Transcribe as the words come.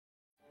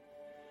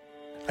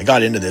I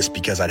got into this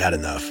because I'd had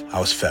enough. I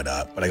was fed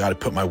up, but I got to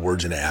put my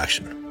words into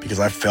action because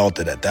I felt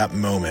that at that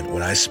moment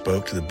when I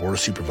spoke to the Board of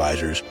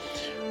Supervisors,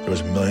 there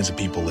was millions of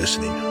people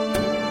listening.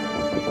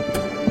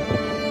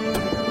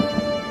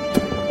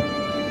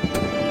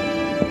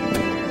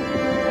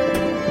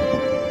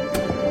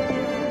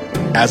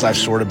 As I've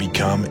sort of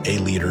become a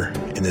leader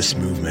in this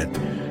movement,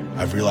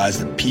 I've realized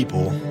that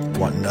people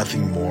want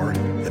nothing more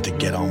than to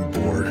get on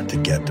board to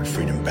get their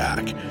freedom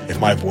back. If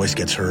my voice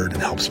gets heard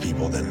and helps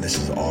people, then this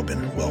has all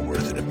been well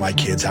worth it. If my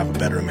kids have a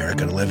better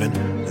America to live in,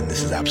 then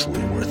this is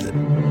absolutely worth it.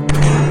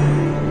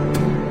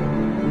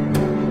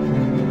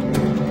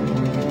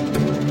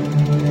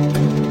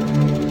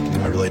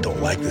 I really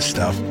don't like this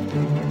stuff.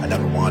 I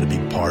never wanted to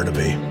be part of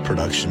a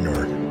production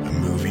or a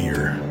movie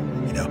or,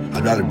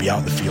 I'd rather be out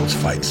in the fields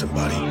fighting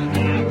somebody.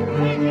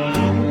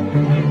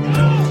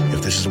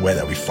 If this is a way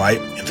that we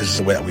fight, if this is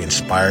a way that we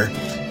inspire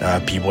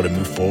people to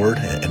move forward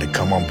and to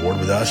come on board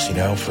with us,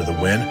 for the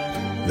win,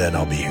 then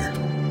I'll be here.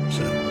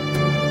 So.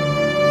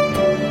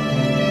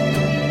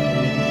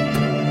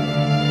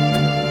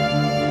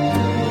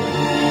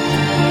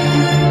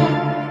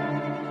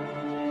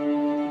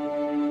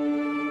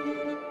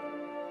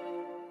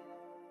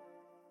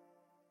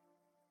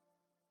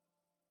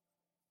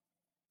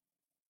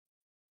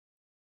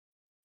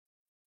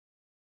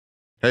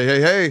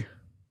 Hey.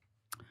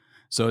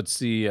 So it's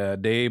the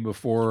day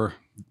before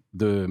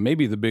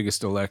maybe the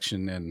biggest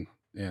election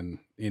in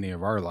any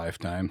of our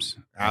lifetimes.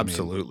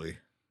 Absolutely.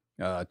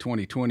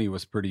 2020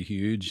 was pretty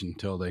huge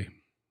until they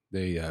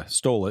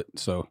stole it.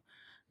 So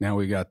now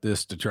we got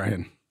this to try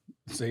and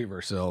save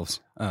ourselves.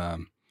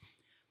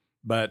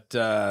 But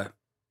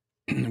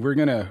we're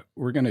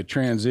gonna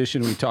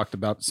transition. We talked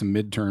about some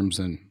midterms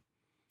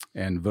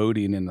and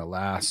voting in the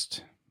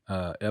last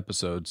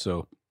episode.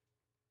 So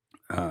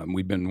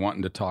we've been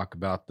wanting to talk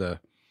about the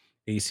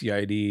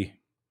ACID,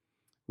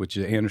 which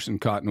is Anderson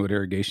Cottonwood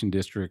Irrigation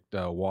District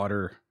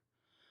water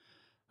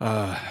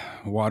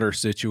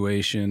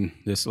situation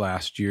this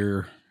last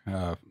year.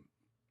 Of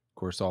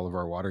course, all of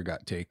our water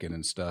got taken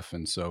and stuff.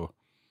 And so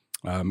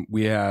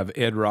we have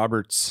Ed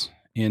Roberts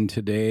in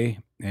today,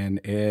 and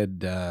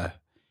Ed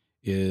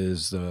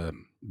is the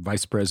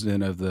vice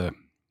president of the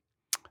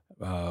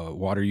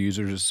Water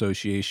Users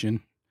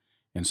Association.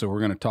 And so we're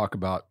going to talk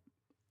about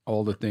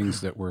all the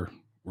things that we're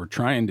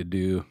trying to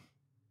do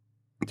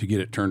to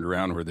get it turned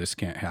around where this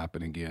can't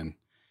happen again,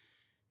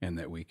 and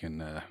that we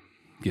can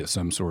get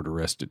some sort of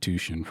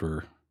restitution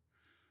for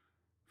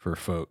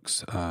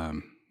folks.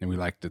 And we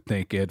like to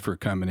thank Ed for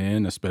coming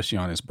in, especially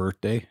on his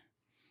birthday.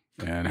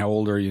 And how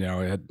old are you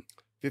now, Ed?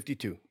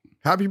 52.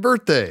 Happy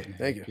birthday.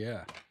 Thank you.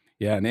 Yeah.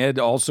 Yeah. And Ed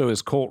also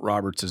is Colt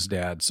Roberts'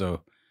 dad.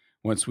 So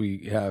once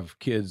we have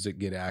kids that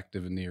get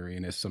active in the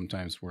arena,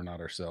 sometimes we're not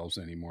ourselves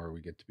anymore.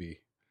 We get to be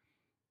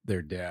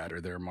their dad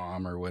or their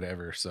mom or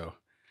whatever. So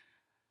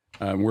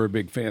we're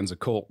big fans of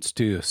Colts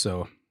too.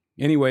 So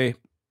anyway,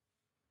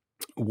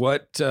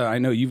 I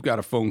know you've got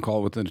a phone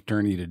call with an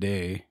attorney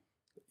today.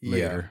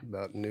 Later. Yeah,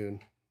 about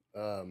noon.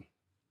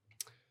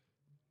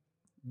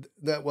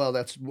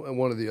 That's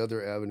one of the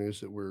other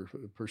avenues that we're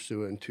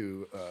pursuing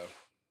to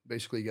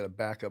basically get a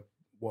backup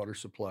water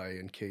supply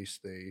in case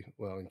we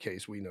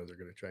know they're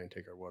going to try and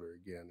take our water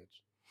again.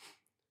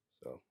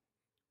 So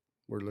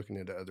we're looking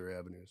into other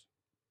avenues.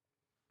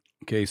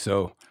 Okay,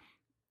 so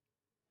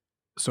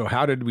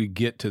how did we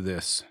get to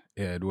this,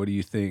 Ed? What do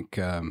you think?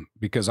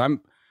 Because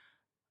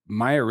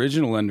my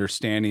original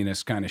understanding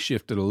has kind of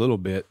shifted a little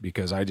bit,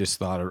 because I just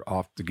thought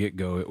off the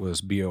get-go it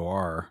was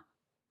BOR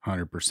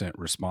 100%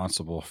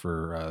 responsible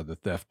for the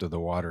theft of the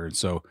water. And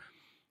so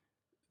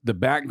the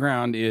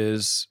background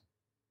is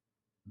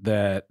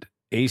that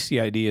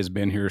ACID has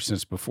been here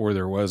since before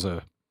there was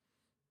a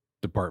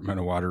Department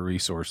of Water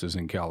Resources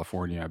in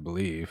California, I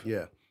believe.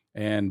 Yeah.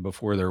 And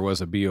before there was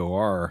a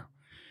BOR.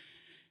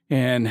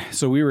 And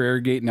so we were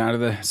irrigating out of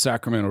the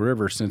Sacramento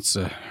River since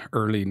the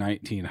early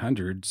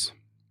 1900s.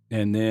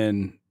 And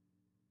then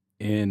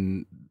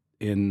in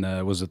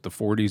was it the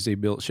 40s they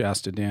built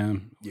Shasta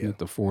Dam? Yeah. In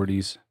the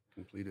 40s.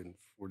 Completed in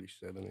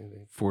 47, I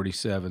think.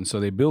 47. So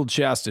they build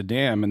Shasta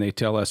Dam and they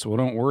tell us, well,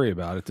 don't worry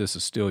about it. This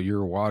is still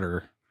your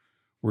water.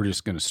 We're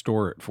just going to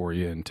store it for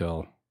you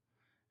until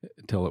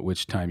at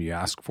which time you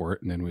ask for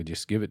it, and then we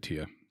just give it to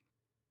you.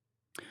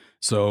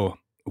 So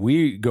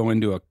we go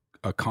into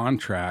a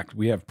contract.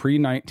 We have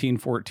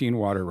pre-1914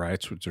 water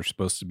rights, which are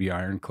supposed to be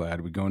ironclad.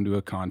 We go into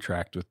a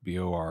contract with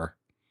BOR.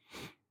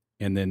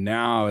 And then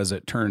now, as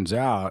it turns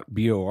out,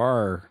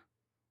 BOR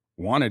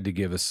wanted to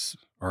give us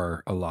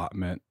our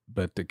allotment,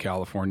 but the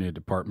California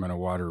Department of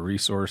Water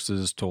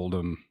Resources told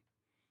them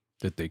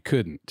that they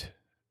couldn't.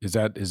 Is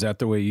that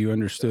the way you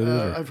understood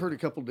it? I've heard a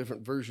couple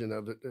different versions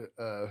of it.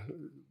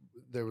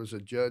 There was a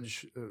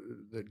judge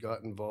that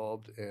got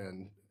involved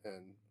and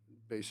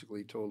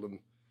basically told them,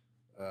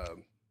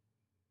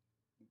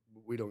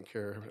 we don't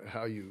care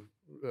how you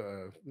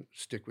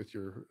stick with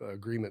your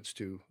agreements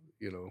to,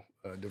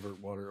 divert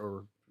water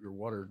or your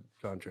water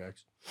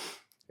contracts.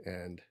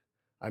 And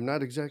I'm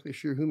not exactly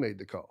sure who made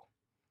the call.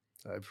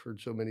 I've heard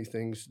so many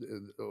things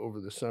over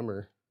the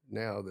summer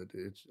now that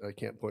I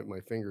can't point my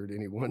finger at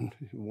any one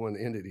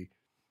entity.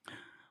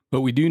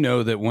 But we do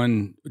know that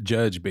one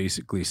judge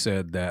basically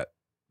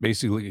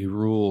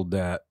ruled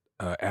that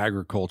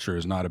agriculture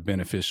is not a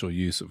beneficial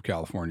use of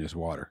California's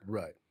water.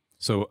 Right.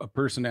 So a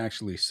person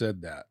actually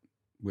said that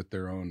with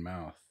their own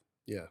mouth.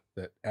 Yeah.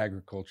 That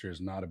agriculture is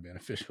not a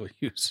beneficial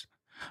use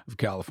of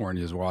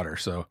California's water.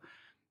 So,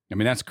 I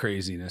mean, that's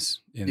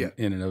craziness in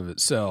and of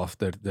itself,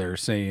 that they're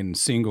saying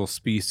single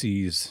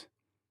species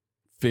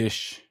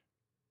fish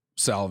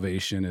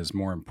salvation is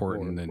more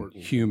important than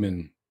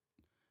human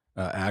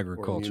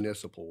agriculture. Or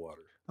municipal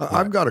water.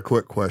 I've got a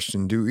quick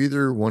question. Do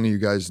either one of you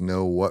guys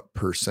know what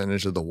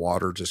percentage of the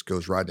water just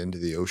goes right into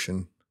the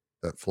ocean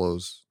that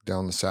flows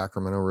down the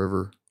Sacramento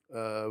River?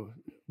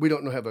 We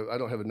don't know. I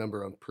don't have a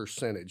number on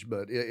percentage,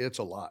 but it's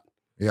a lot.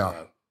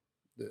 Yeah.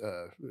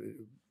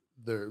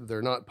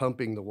 They're not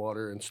pumping the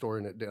water and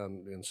storing it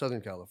down in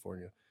Southern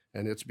California,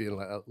 and it's being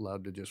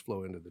allowed to just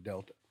flow into the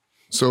Delta.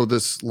 So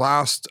this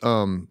last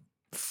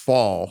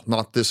fall,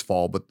 not this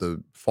fall, but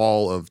the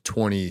fall of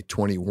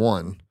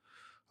 2021,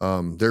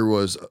 there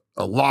was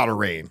a lot of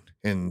rain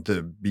in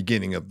the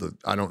beginning of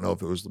I don't know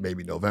if it was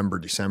maybe November,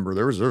 December.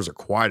 There was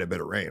quite a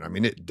bit of rain. I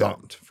mean, it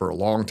dumped for a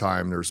long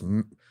time. There's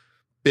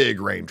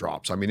big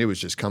raindrops. I mean, it was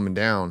just coming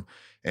down,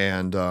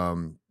 and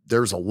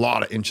there was a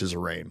lot of inches of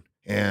rain.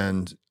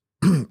 And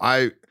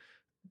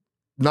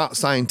not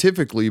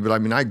scientifically, but I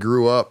mean, I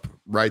grew up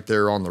right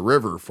there on the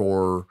river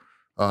for,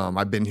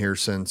 I've been here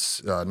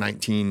since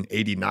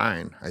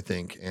 1989, I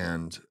think.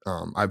 And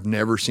I've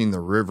never seen the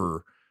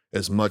river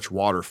as much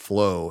water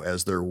flow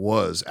as there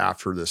was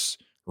after this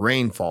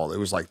rainfall. It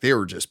was like they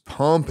were just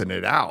pumping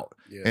it out.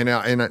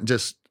 Yeah. And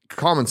just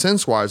common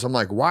sense wise, I'm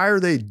like, why are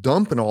they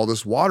dumping all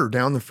this water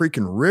down the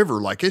freaking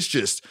river? Like, it's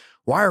just,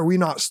 why are we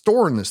not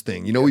storing this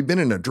thing? You know, we've been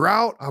in a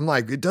drought. I'm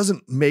like, it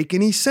doesn't make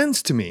any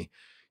sense to me,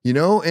 you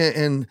know?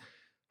 And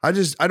I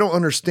don't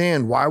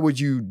understand, why would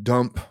you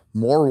dump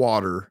more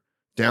water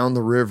down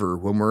the river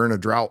when we're in a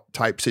drought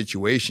type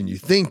situation? You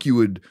think you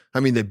would, I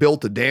mean, they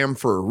built a dam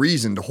for a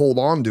reason to hold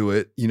on to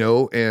it, you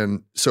know?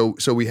 And so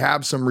we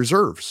have some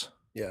reserves.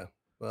 Yeah.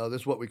 Well,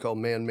 this is what we call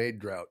man-made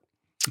drought.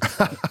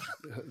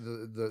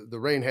 The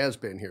rain has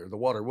been here. The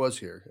water was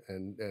here,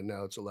 and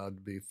now it's allowed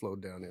to be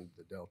flowed down into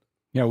the Delta.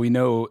 Yeah, we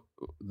know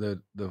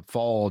the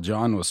fall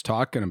John was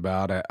talking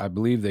about, I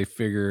believe they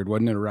figured,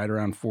 wasn't it right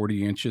around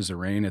 40 inches of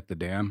rain at the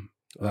dam?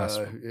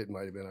 It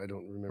might have been. I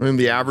don't remember. I mean,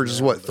 the average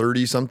is what,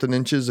 30 something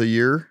inches a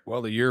year?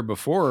 Well, the year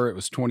before it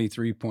was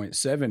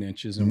 23.7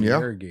 inches and we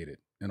irrigated.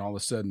 And all of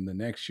a sudden the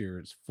next year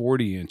it's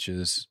 40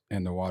 inches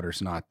and the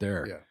water's not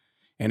there. Yeah.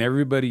 And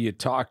everybody you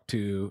talk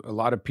to, a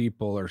lot of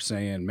people are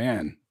saying,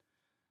 man,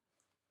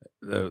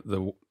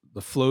 the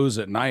flows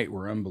at night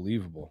were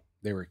unbelievable.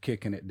 They were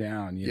kicking it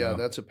down. You know?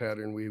 That's a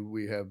pattern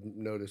we have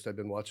noticed. I've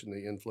been watching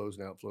the inflows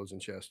and outflows in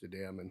Shasta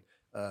Dam, and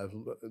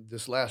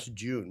this last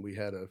June we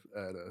had a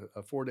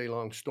 4-day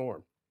long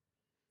storm,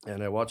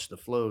 and I watched the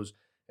flows,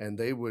 and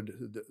they would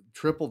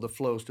triple the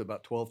flows to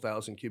about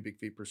 12,000 cubic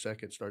feet per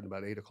second, starting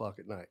about 8 o'clock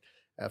at night.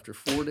 After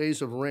 4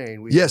 days of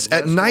rain, we had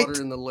at less night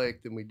water in the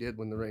lake than we did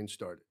when the rain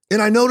started.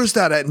 And I noticed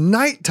that at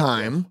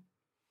nighttime,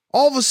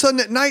 all of a sudden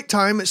at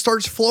nighttime, it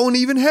starts flowing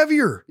even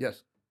heavier.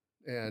 Yes.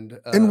 And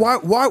why?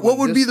 What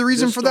would be the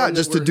reason for that?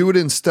 Just to do it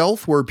in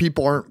stealth, where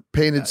people aren't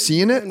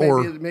seeing it,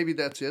 or maybe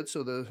that's it.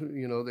 So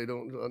they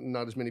don't.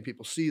 Not as many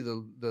people see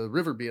the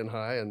river being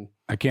high, and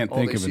I can't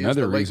think of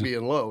another reason. Lake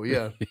being low.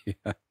 Yeah.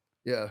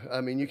 Yeah.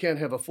 I mean, you can't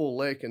have a full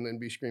lake and then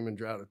be screaming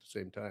drought at the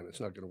same time. It's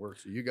not going to work.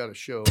 So you got to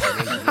show.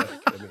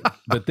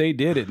 But they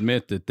did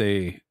admit that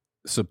they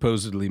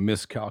supposedly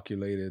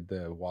miscalculated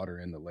the water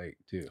in the lake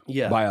too.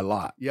 Yeah. By a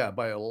lot. Yeah,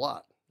 by a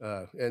lot.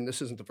 And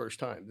this isn't the first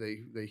time.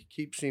 They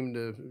keep seeming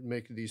to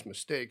make these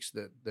mistakes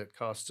that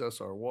costs us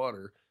our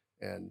water,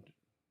 and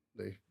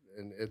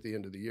at the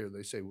end of the year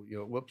they say,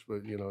 whoops,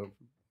 but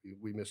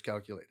we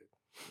miscalculated.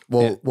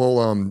 Well,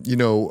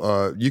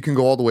 you can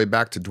go all the way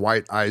back to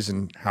Dwight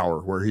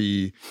Eisenhower, where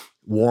he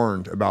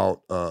warned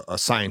about a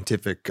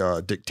scientific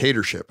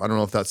dictatorship. I don't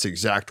know if that's the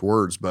exact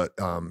words, but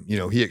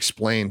he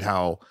explained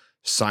how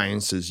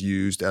science is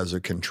used as a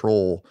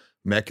control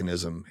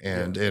mechanism,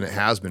 and it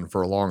has been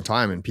for a long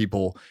time. And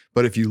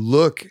but if you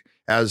look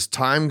as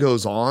time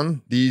goes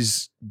on,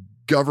 these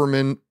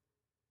government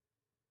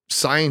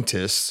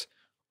scientists,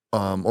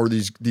 or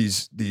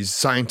these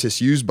scientists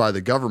used by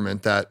the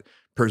government that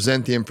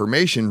present the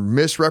information,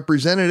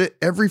 misrepresented it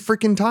every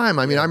freaking time.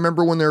 I mean, I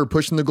remember when they were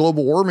pushing the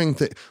global warming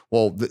thing.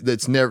 Well,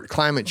 that's never,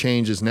 climate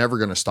change is never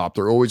going to stop.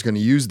 They're always going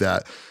to use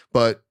that.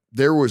 But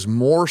there was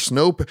more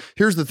snow.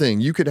 Here's the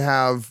thing. You could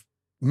have,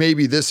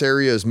 maybe this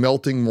area is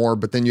melting more,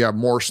 but then you have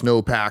more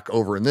snowpack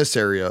over in this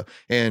area,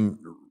 and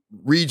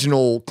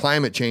regional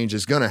climate change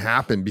is going to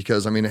happen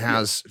because, I mean, it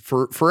has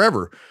for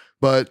forever.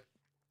 But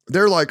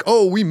they're like,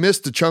 oh, we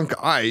missed a chunk of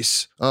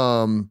ice.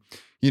 That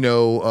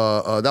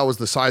was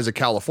the size of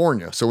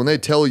California. So when they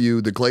tell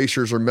you the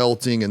glaciers are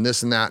melting and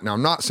this and that, now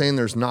I'm not saying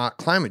there's not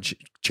climate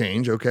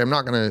change. Okay. I'm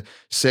not going to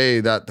say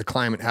that the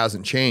climate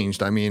hasn't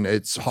changed. I mean,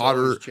 it's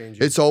hotter. always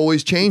changing. It's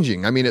always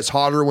changing. I mean, it's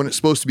hotter when it's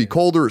supposed to be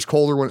colder. It's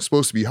colder when it's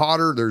supposed to be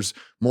hotter. There's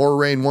more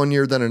rain one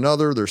year than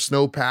another. There's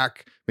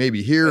snowpack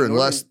maybe here and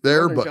less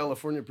there. Northern But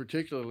California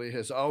particularly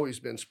has always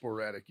been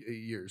sporadic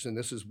years. And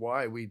this is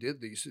why we did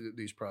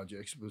these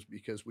projects, was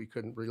because we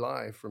couldn't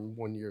rely from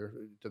one year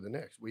to the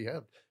next. We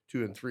have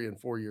 2 and 3 and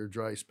 4 year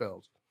dry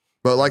spells.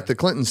 But like the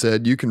Clinton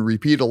said, you can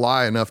repeat a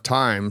lie enough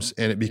times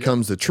and it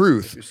becomes the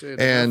truth. If you say it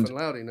And enough and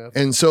loud enough.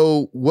 And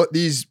so what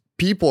these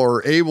people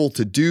are able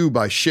to do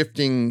by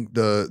shifting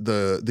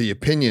the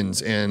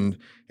opinions and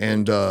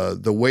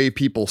the way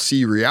people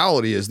see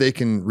reality is they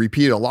can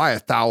repeat a lie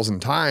 1,000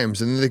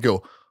 times and then they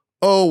go,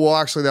 oh, well,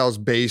 actually that was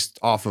based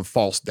off of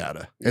false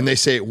data. And they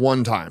say it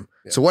one time.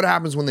 Yeah. So what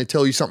happens when they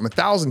tell you something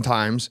 1,000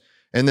 times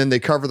and then they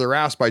cover their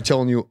ass by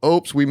telling you,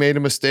 oops, we made a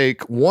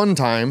mistake one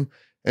time.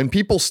 And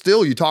people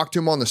still, you talk to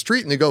them on the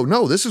street and they go,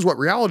 no, this is what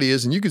reality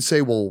is. And you could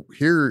say, well,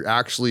 here,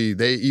 actually,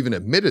 they even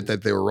admitted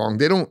that they were wrong.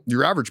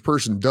 Your average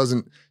person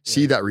doesn't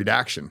see that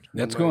redaction.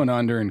 That's going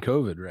on during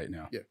COVID right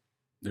now. Yeah.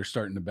 They're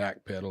starting to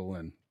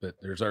backpedal, but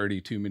there's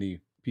already too many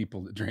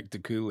people that drink the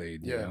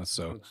Kool-Aid. You know?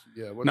 So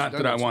what's not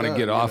done, that I it's want to done,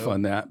 get you off know?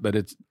 on that, but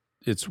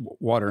it's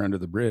water under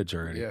the bridge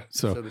already. Yeah,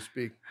 So to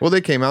speak. Well,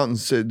 they came out and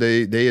said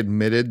they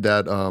admitted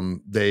that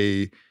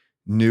they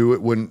knew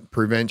it wouldn't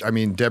prevent. I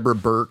mean, Deborah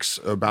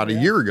Birx about a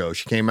year ago,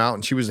 she came out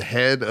and she was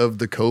head of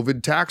the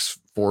COVID task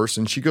force.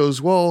 And she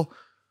goes, well,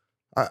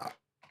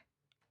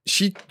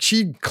 she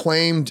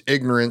claimed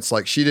ignorance,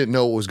 like she didn't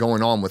know what was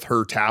going on with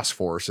her task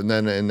force. And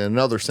then in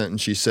another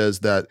sentence, she says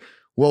that,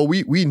 well,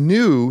 we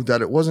knew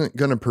that it wasn't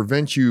going to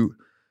prevent you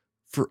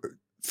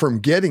from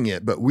getting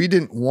it, but we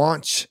didn't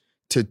want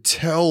to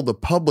tell the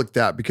public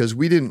that because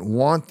we didn't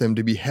want them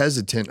to be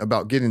hesitant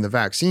about getting the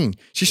vaccine.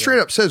 She straight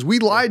up says, we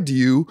lied to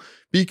you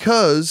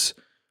because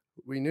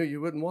we knew you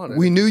wouldn't want it.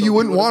 we knew you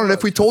wouldn't want it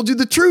if we told you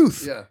the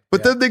truth. Yeah.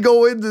 But then they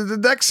go into the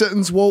next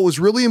sentence. Well, it was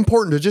really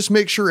important to just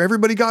make sure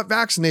everybody got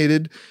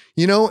vaccinated,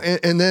 you know,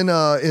 and then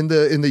in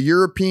the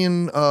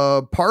European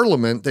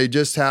Parliament, they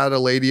just had a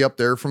lady up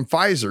there from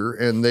Pfizer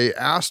and they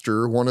asked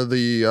her, one of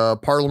the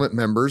Parliament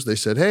members, they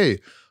said, hey,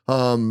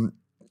 were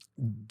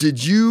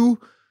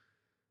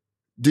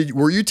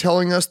you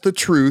telling us the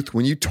truth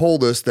when you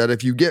told us that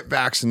if you get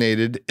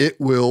vaccinated, it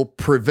will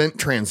prevent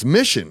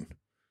transmission?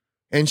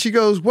 And she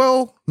goes,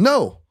 well,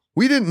 no,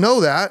 we didn't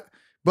know that,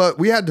 but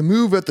we had to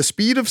move at the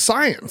speed of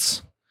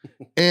science.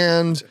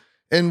 And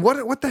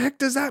what the heck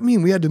does that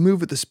mean? We had to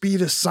move at the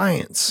speed of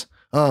science.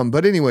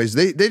 But anyways,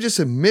 they just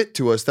admit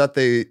to us that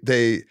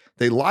they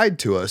lied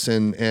to us.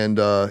 And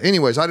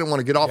anyways, I didn't want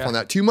to get off on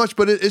that too much,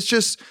 but it's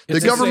just the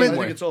government. I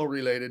think it's all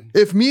related.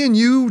 If me and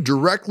you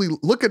directly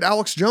look at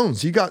Alex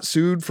Jones, he got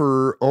sued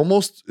for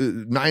almost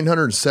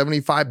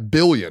 $975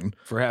 billion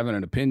for having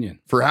an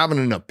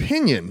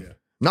opinion,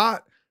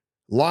 not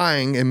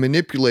lying and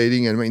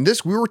manipulating. I mean,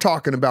 we were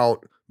talking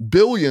about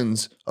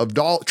billions of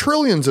dollars,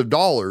 trillions of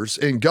dollars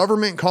in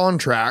government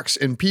contracts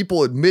and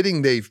people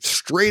admitting they've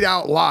straight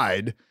out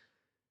lied.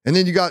 And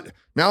then you got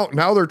now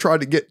they're trying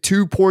to get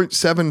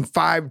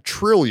 2.75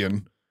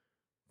 trillion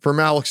from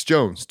Alex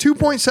Jones.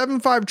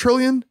 2.75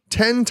 trillion,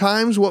 10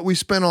 times what we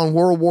spent on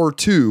World War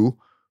II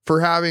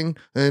for having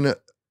an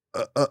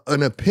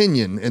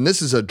opinion. And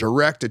this is a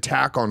direct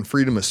attack on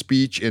freedom of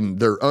speech and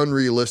their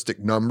unrealistic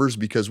numbers,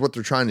 because what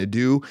they're trying to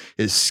do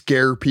is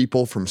scare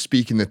people from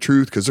speaking the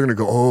truth, because they're going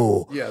to go,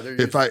 oh,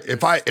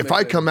 if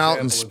I come out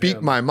and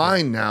speak my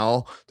mind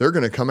now, they're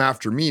going to come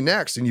after me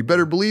next. And you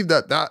better believe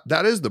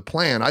that is the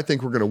plan. I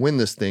think we're going to win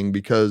this thing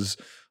because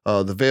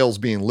the veil's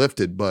being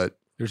lifted, but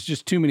there's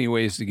just too many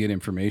ways to get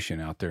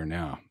information out there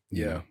now.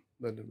 Yeah.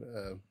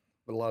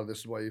 But a lot of this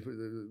is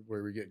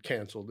where we get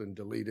canceled and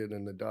deleted,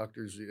 and the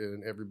doctors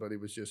and everybody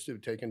was just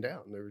taken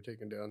down. They were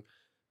taken down.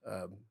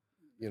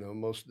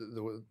 Most of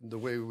the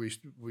way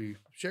we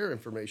share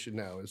information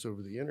now is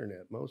over the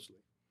internet mostly.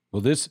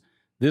 Well,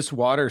 this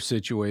water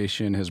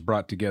situation has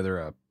brought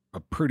together a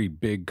pretty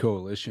big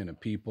coalition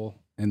of people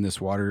in this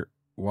water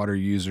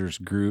users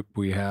group.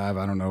 We have,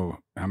 I don't know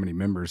how many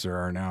members there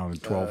are now,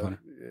 1,200.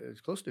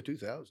 It's close to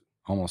 2,000.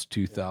 Almost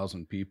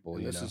 2,000 people.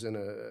 And this is in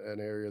an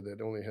area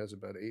that only has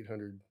about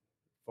 800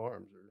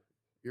 farms or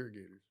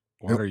irrigators.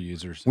 Water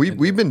users.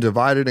 We've been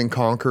divided and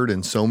conquered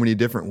in so many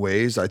different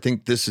ways. I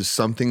think this is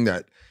something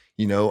that,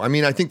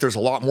 I think there's a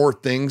lot more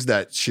things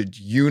that should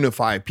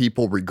unify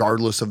people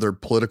regardless of their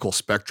political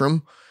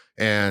spectrum.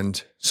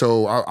 And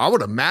so I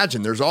would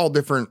imagine there's all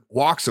different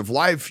walks of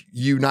life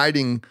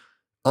uniting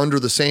under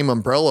the same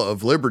umbrella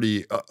of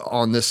liberty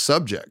on this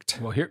subject.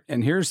 Well,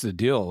 here's the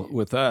deal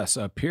with us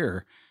up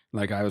here.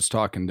 Like I was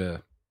talking to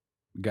a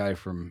guy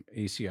from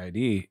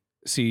ACID.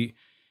 See,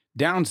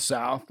 down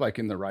south, like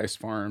in the rice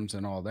farms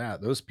and all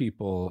that, those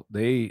people,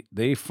 they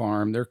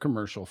farm, they're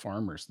commercial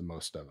farmers, the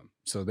most of them.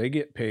 So they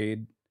get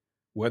paid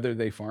whether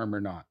they farm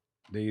or not.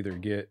 They either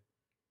get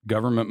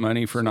government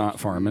money for not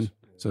farming,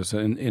 so it's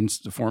in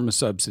the form of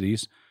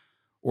subsidies,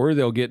 or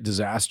they'll get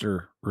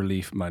disaster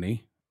relief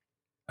money.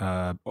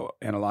 And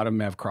a lot of them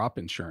have crop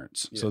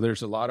insurance. Yeah. So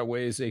there's a lot of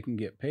ways they can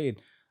get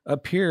paid.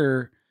 up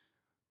here,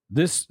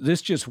 this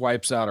just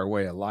wipes out our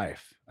way of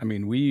life. I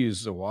mean, we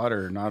use the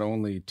water not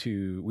only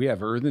we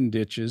have earthen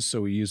ditches,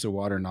 so we use the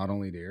water not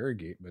only to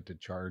irrigate, but to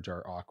charge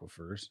our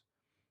aquifers.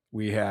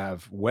 We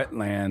have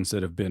wetlands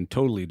that have been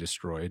totally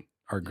destroyed.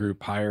 Our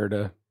group hired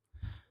a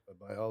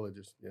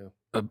biologist,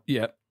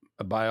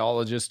 a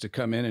biologist to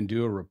come in and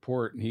do a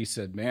report. And he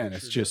said, man,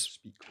 it's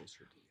just,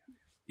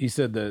 he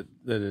said that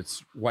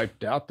it's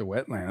wiped out the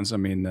wetlands. I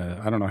mean,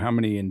 I don't know how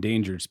many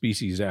Endangered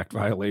Species Act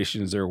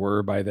violations there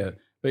were but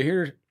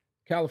here,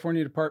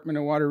 California Department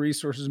of Water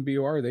Resources and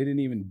BOR, they didn't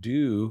even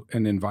do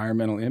an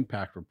environmental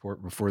impact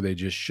report before they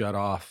just shut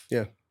off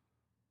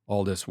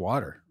all this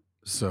water.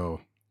 So,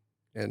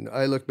 and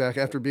I look back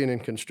after being in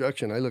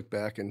construction, I look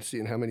back and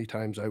seeing how many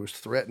times I was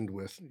threatened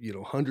with,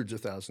 hundreds of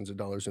thousands of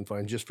dollars in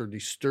fines just for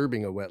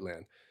disturbing a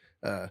wetland.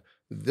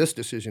 This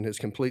decision has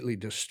completely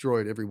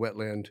destroyed every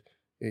wetland,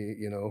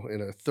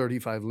 in a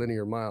 37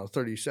 linear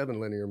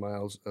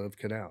miles of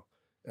canal,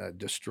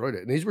 destroyed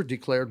it. And these were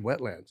declared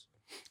wetlands.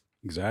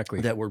 Exactly.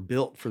 That were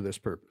built for this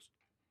purpose.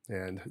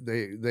 And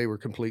they were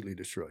completely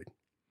destroyed.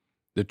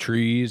 The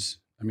trees,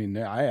 I mean,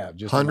 I have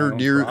just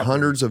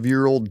hundreds of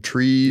year old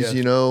trees,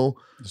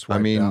 I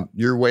mean, out.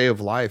 Your way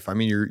of life. I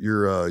mean,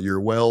 your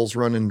wells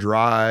running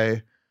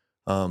dry.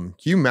 I'm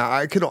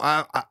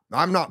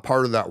not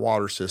part of that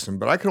water system,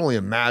 but I can only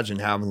imagine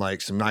having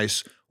like some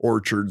nice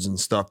orchards and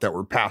stuff that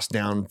were passed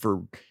down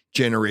for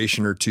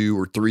generation or two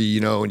or three,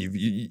 and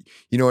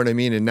you know what I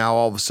mean? And now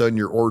all of a sudden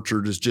your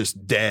orchard is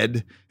just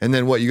dead. And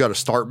then you got to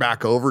start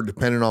back over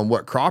depending on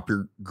what crop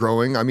you're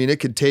growing. I mean, it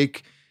could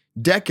take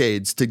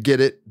decades to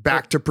get it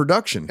back to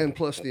production. And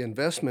plus the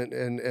investment.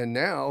 And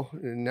now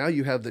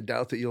you have the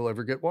doubt that you'll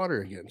ever get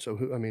water again. So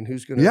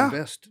who's going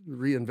to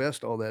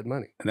reinvest all that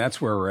money? And that's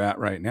where we're at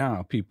right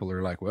now. People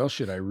are like, well,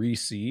 should I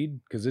reseed?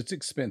 Because it's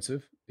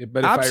expensive.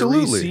 But if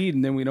Absolutely. I reseed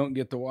and then we don't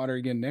get the water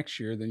again next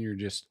year, then you're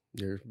just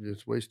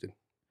wasted.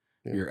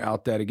 Yeah. You're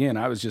out that again.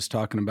 I was just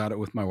talking about it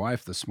with my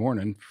wife this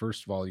morning.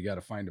 First of all, you got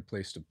to find a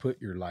place to put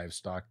your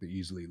livestock that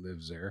easily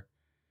lives there,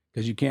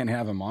 because you can't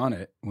have them on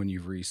it when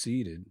you've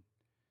reseeded.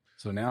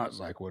 So now it's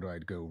like, what do I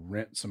go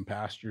rent some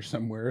pasture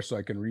somewhere so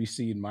I can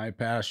reseed my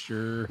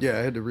pasture? Yeah,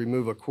 I had to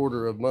remove a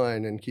quarter of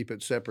mine and keep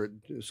it separate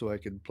so I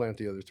could plant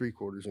the other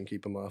 3/4 and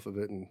keep them off of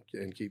it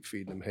and keep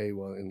feeding them hay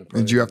while in the.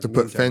 Did you have to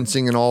put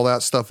fencing and all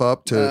that stuff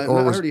up to? No,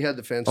 I already had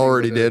the fencing.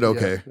 Already did.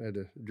 Okay. I had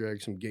to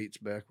drag some gates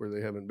back where they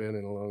haven't been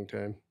in a long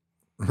time.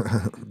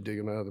 Dig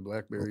them out of the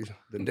blackberries,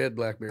 the dead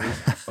blackberries.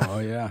 Oh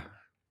yeah,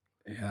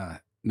 yeah.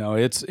 No,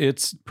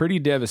 it's pretty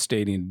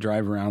devastating to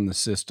drive around the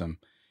system,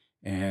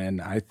 and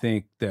I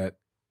think that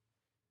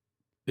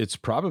it's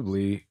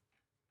probably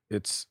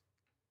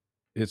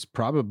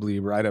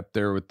right up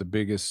there with the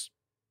biggest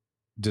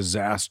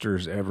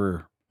disasters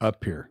ever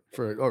up here.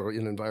 For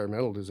an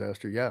environmental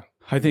disaster, yeah.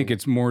 I think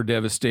it's more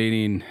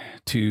devastating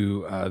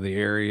to the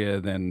area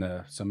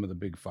than some of the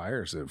big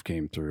fires that have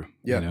came through.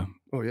 Yeah.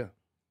 Oh yeah.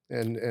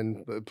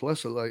 And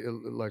plus, like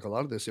a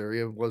lot of this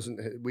area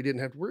we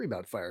didn't have to worry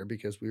about fire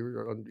because we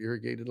were on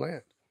irrigated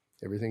land.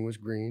 Everything was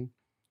green.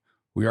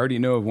 We already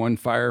know of one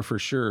fire for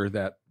sure,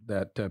 that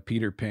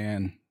Peter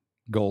Pan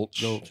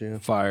Gulch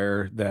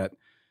fire, that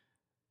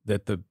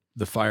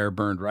the fire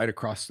burned right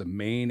across the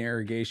main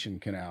irrigation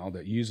canal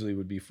that usually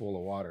would be full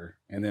of water,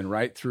 and then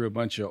right through a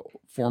bunch of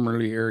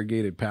formerly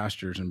irrigated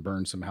pastures and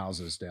burned some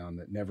houses down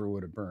that never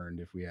would have burned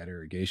if we had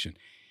irrigation.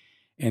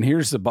 And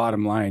here's the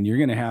bottom line. You're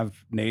going to have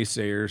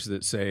naysayers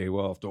that say,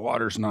 well, if the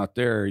water's not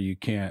there, you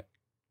can't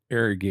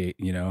irrigate,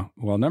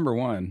 Well, number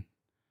one,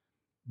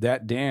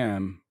 that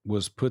dam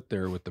was put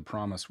there with the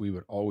promise we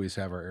would always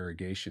have our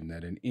irrigation,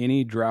 that in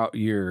any drought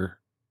year,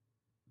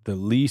 the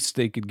least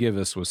they could give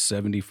us was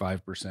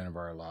 75% of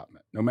our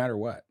allotment, no matter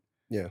what.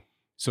 Yeah.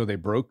 So they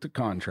broke the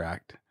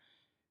contract.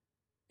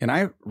 And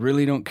I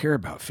really don't care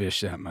about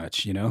fish that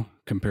much,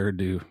 compared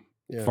to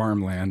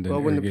farmland.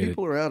 And when the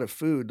people are out of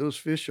food, those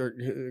fish aren't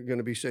going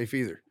to be safe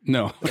either.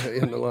 No.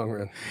 In the long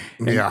run.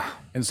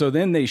 And so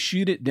then they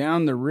shoot it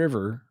down the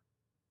river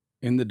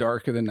in the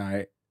dark of the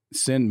night,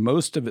 send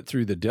most of it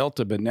through the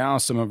Delta. But now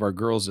some of our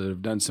girls that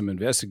have done some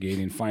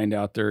investigating find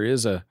out there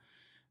is a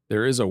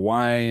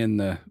Y in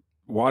the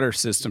water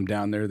system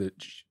down there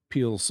that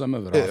peels some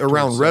of it off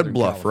around Red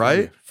Bluff,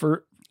 California. Right?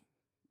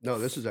 No,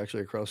 this is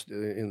actually across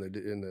in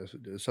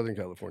the Southern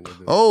California.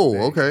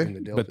 Okay.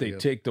 But they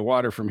take the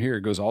water from here,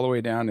 it goes all the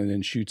way down, and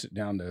then shoots it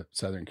down to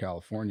Southern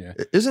California.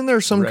 Isn't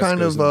there some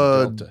kind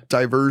of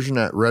diversion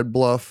at Red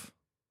Bluff,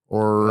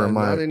 or am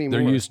not I? anymore.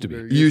 There used to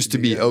be. Used to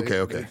be. Yeah,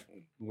 Okay. they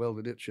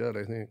welded it shut,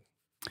 I think.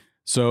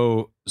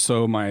 So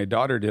my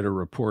daughter did a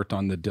report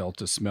on the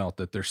Delta smelt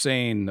that they're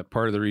saying that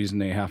part of the reason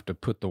they have to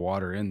put the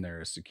water in there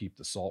is to keep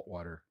the salt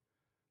water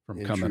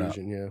from coming up.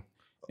 Yeah.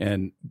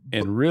 And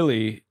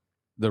really,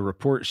 the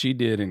report she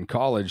did in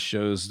college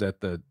shows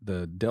that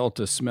the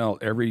Delta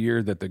smelt, every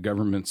year that the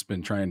government's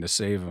been trying to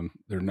save them,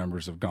 their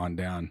numbers have gone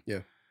down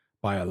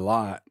by a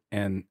lot.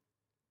 And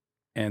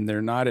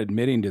they're not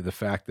admitting to the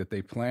fact that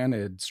they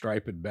planted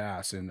striped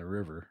bass in the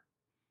river.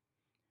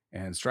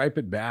 And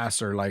striped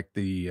bass are like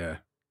the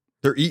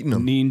They're eating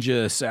them.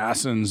 ninja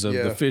assassins of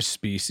the fish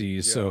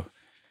species. Yeah. So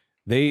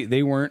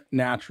they weren't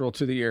natural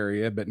to the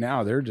area, but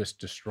now they're just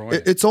destroying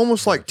it. It's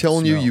almost like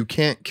telling Smell. you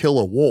can't kill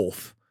a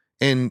wolf,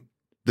 and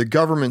the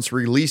government's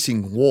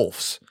releasing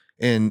wolves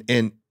and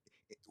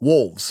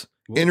wolves,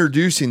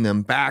 introducing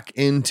them back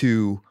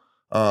into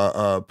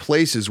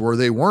places where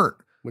they weren't.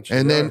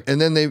 And then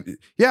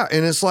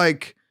and it's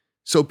like,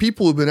 so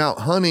people who've been out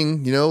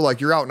hunting, you know,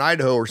 like you're out in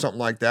Idaho or something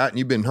like that, and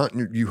you've been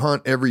hunting, you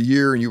hunt every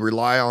year and you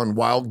rely on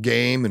wild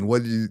game, and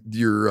whether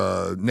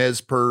you're Nez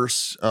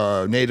Perce,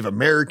 Native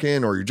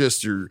American, or you're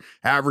just your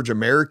average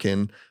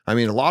American. I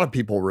mean, a lot of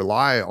people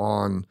rely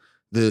on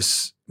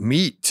this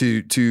meat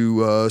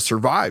to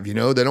survive. You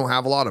know, they don't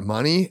have a lot of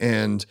money,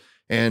 and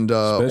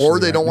or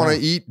they don't want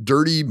to eat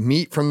dirty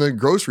meat from the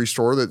grocery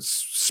store that's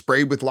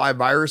sprayed with live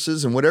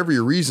viruses, and whatever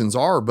your reasons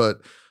are.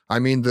 But I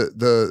mean,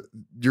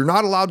 you're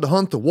not allowed to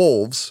hunt the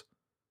wolves,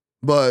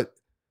 but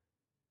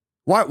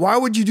why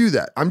would you do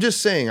that? I'm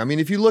just saying, I mean,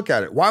 if you look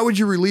at it, why would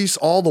you release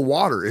all the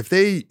water?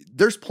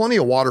 There's plenty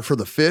of water for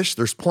the fish.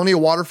 There's plenty of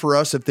water for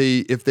us if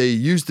they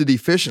used it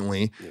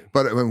efficiently. Yeah.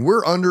 But I mean,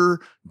 we're under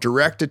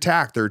direct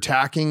attack. They're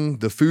attacking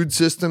the food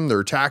system.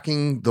 They're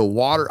attacking the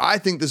water. I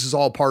think this is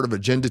all part of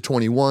Agenda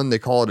 21. They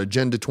call it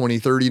Agenda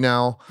 2030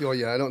 now. Oh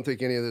yeah, I don't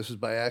think any of this is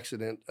by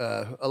accident.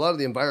 A lot of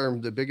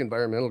the big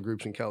environmental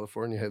groups in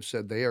California have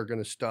said they are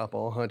going to stop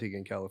all hunting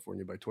in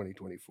California by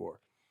 2024.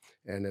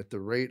 And at the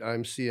rate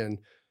I'm seeing,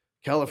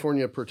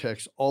 California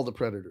protects all the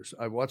predators.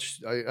 I've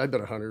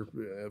been a hunter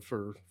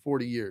for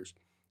 40 years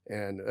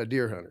and a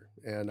deer hunter,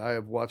 and I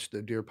have watched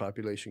the deer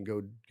population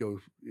go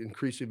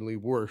increasingly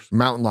worse.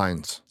 Mountain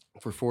lions.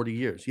 For 40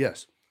 years,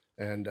 yes.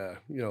 And,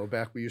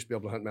 back we used to be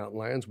able to hunt mountain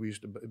lions. We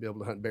used to be able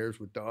to hunt bears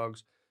with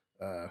dogs.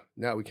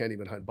 Now we can't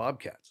even hunt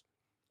bobcats.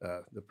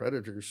 The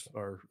predators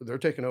they're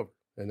taking over,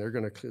 and they're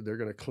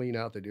gonna clean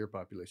out the deer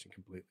population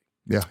completely.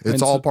 Yeah,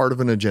 it's all part of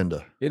an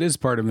agenda. It is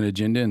part of an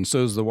agenda, and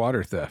so is the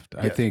water theft.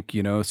 Yes. I think,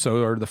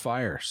 so are the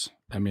fires.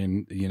 I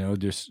mean,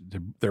 just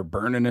they're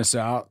burning us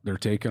out. They're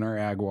taking our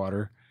ag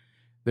water.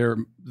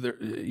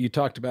 You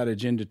talked about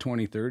Agenda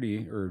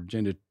 2030 or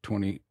Agenda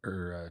 20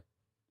 or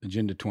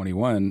Agenda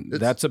 21.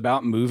 That's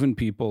about moving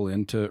people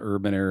into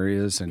urban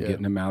areas and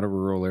getting them out of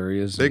rural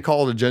areas. They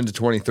call it Agenda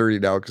 2030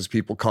 now because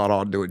people caught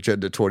on to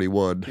Agenda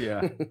 21.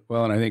 Yeah.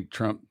 Well, and I think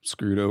Trump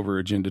screwed over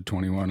Agenda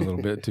 21 a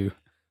little bit too.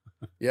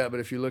 Yeah, but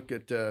if you look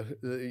at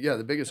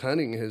the biggest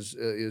hunting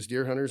is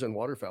deer hunters and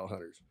waterfowl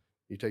hunters.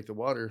 You take the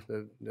water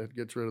that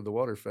gets rid of the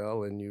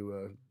waterfowl, and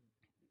you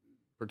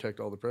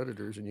protect all the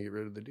predators, and you get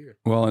rid of the deer.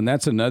 Well, and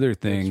that's another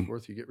thing.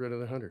 Henceforth, you get rid of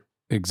the hunter.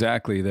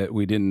 Exactly, that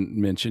we didn't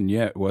mention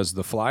yet was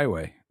the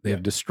flyway.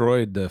 They've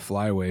destroyed the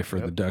flyway for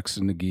the ducks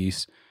and the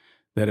geese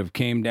that have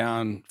came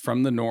down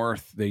from the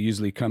north. They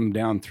usually come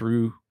down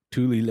through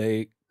Tule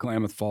Lake,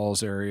 Klamath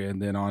Falls area,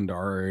 and then on to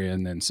our area,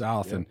 and then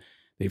south. Yep. And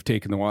they've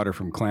taken the water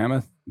from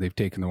Klamath. They've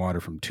taken the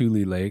water from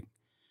Tule Lake,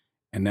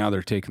 and now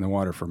they're taking the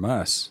water from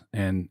us.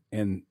 And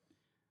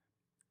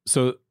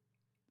so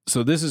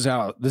this is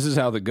how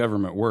the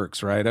government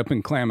works, right? Up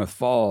in Klamath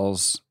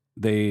Falls,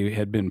 they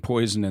had been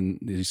poisoning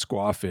these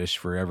squawfish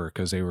forever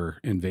because they were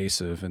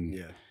invasive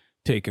and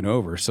taken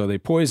over. So they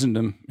poisoned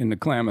them in the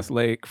Klamath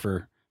Lake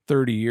for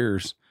 30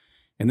 years.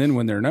 And then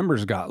when their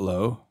numbers got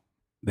low,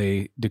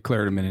 they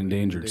declared them an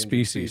endangered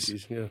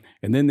species. Yeah.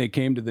 And then they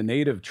came to the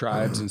native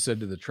tribes and said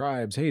to the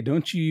tribes, hey,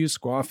 don't you use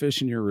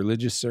squawfish in your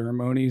religious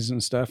ceremonies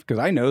and stuff? Because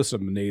I know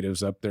some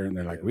natives up there, and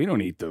they're like, we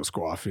don't eat those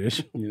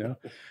squawfish,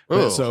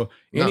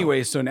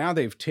 So now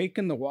they've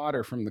taken the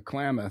water from the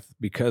Klamath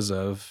because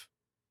of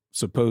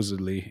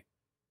supposedly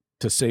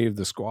to save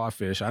the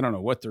squawfish. I don't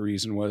know what the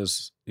reason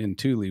was in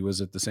Tule.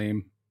 Was it the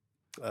same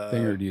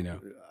thing, or do you know?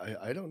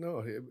 I don't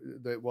know.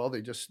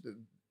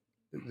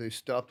 They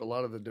stopped a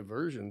lot of the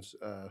diversions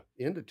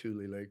into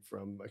Tule Lake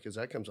because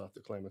that comes off the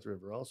Klamath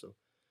River also.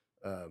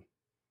 I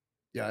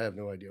have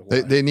no idea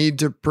why. They need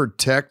to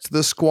protect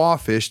the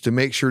squawfish to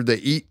make sure they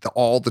eat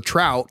all the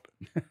trout.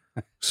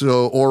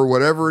 Or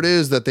whatever it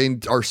is that they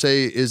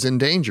say is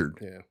endangered.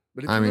 Yeah.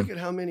 But if you look at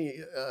how many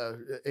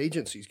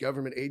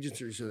government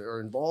agencies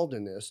are involved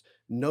in this,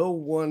 no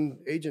one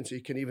agency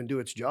can even do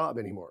its job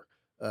anymore.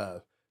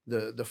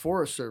 The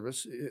Forest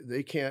Service,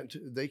 they can't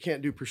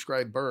do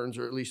prescribed burns,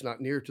 or at least not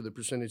near to the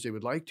percentage they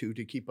would like to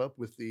keep up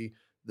with the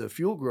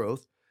fuel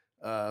growth,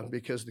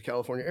 because the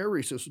California Air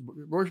Resources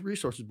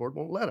Board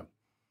won't let them.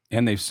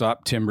 And they've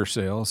stopped timber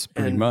sales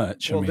pretty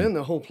much. Well, then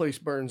the whole place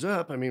burns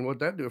up. I mean, what'd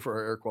that do for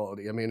our air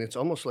quality? I mean, it's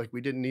almost like we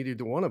didn't need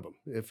either one of them.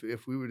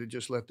 If we would have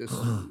just let this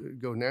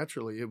go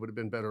naturally, it would have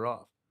been better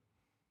off.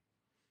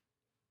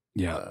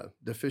 Yeah.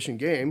 The Fish and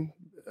Game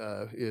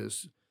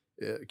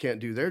can't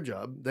do their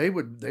job. They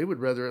would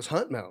rather us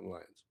hunt mountain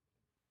lions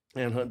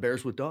and hunt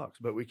bears with dogs,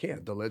 but we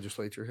can't. The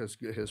legislature has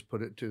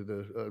put it to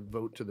the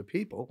vote to the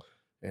people,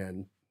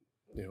 and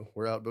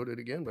we're outvoted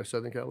again by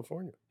Southern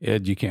California.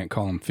 Ed, you can't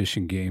call them fish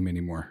and game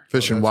anymore.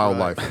 Fish and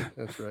wildlife. Right.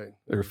 That's right.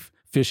 They're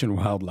fish and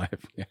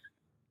wildlife. Yeah.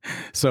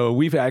 So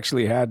we've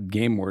actually had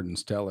game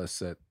wardens tell us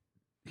that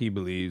he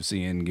believes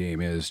the end game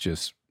is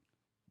just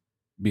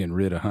being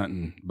rid of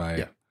hunting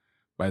by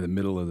by the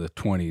middle of the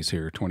 20s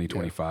here,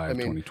 2025,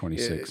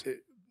 2026.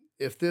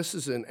 If this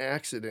is an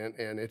accident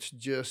and it's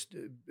just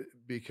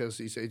because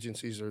these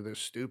agencies are this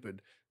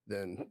stupid,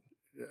 then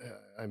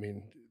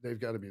they've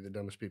got to be the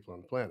dumbest people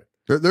on the planet.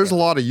 There's a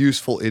lot of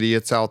useful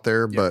idiots out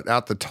there, but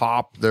at the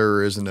top,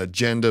 there is an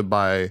agenda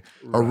by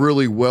a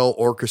really well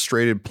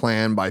orchestrated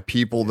plan by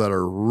people that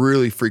are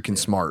really freaking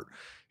smart.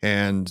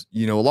 And,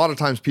 a lot of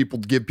times people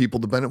give people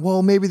the benefit,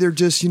 well, maybe they're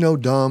just,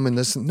 dumb and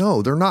this.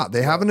 No, they're not.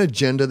 They have an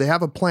agenda. They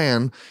have a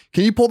plan.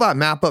 Can you pull that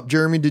map up,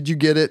 Jeremy? Did you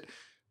get it?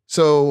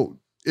 So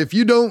if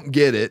you don't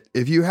get it,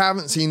 if you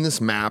haven't seen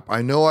this map,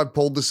 I know I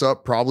pulled this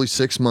up probably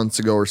 6 months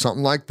ago or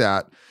something like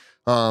that.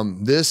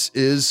 This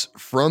is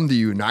from the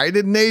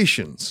United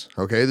Nations.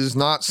 Okay. This is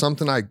not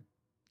something I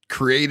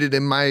created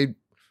in my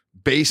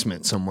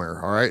basement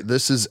somewhere. All right.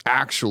 This is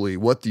actually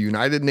what the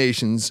United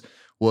Nations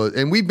was.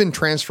 And we've been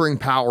transferring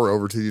power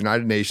over to the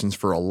United Nations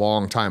for a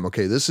long time.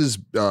 Okay. This is,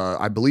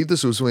 I believe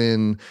this was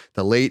in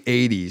the late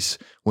 80s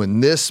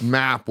when this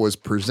map was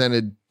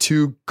presented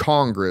to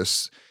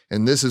Congress.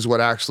 And this is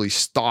what actually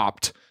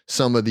stopped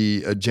some of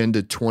the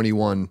Agenda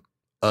 21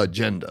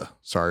 agenda.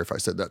 Sorry if I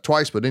said that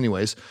twice, but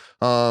anyways,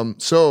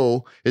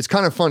 so it's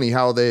kind of funny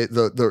how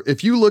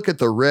if you look at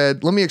the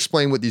red, let me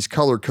explain what these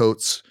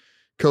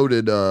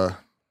coded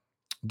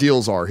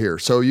deals are here.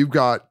 So you've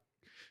got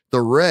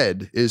the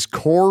red is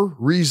core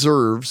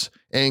reserves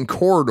and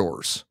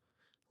corridors,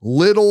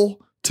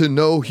 little to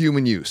no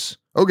human use.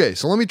 Okay.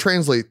 So let me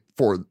translate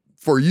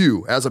for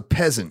you as a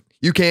peasant.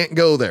 You can't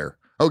go there.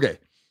 Okay.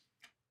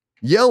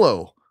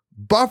 Yellow,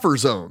 buffer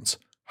zones,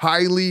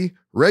 highly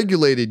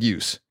regulated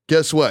use.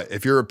 Guess what?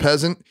 If you're a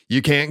peasant,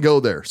 you can't go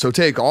there. So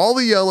take all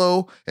the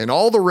yellow and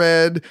all the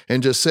red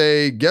and just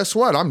say, guess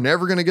what? I'm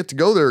never going to get to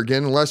go there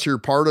again unless you're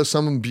part of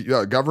some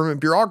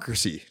government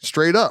bureaucracy.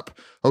 Straight up.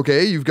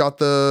 Okay, you've got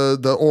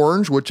the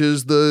orange, which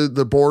is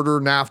the border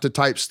NAFTA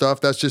type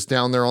stuff. That's just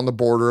down there on the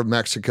border of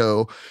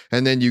Mexico.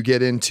 And then you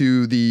get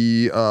into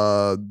the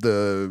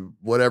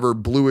whatever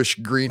bluish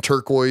green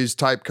turquoise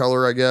type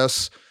color, I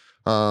guess.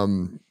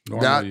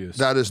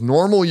 That is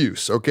normal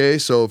use. Okay.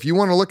 So if you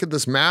want to look at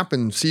this map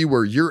and see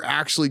where you're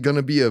actually going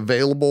to be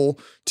available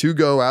to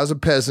go as a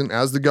peasant,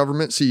 as the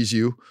government sees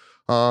you.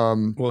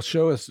 Well,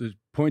 show us,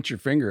 point your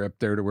finger up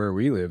there to where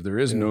we live. There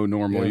is no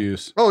normal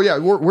use. Oh yeah.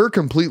 We're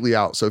completely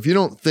out. So if you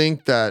don't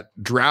think that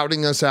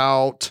droughting us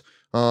out,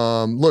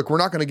 look, we're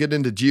not going to get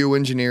into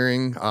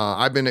geoengineering.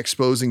 I've been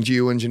exposing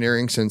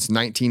geoengineering since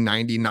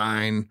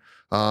 1999.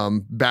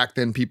 Back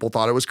then people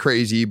thought it was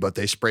crazy, but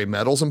they spray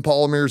metals and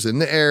polymers in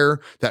the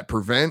air that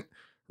prevent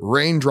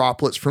rain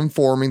droplets from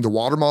forming. The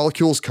water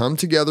molecules come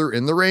together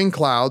in the rain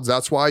clouds.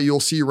 That's why you'll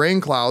see rain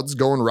clouds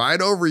going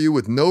right over you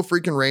with no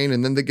freaking rain.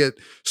 And then they get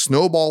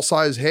snowball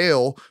size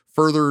hail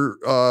further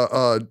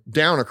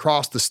down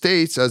across the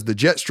states as the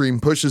jet stream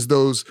pushes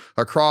those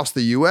across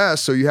the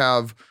US. So you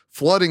have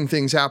flooding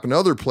things happen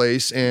other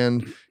place.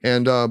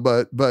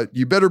 But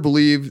you better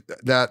believe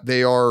that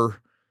they are.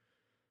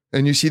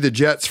 And you see the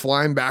jets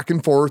flying back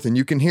and forth and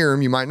you can hear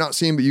them. You might not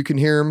see them, but you can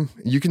hear them.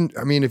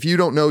 If you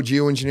don't know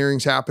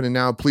geoengineering's happening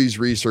now, please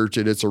research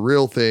it. It's a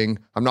real thing.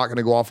 I'm not going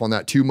to go off on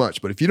that too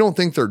much, but if you don't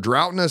think they're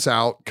droughting us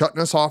out, cutting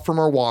us off from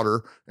our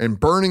water and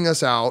burning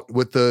us out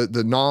with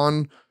the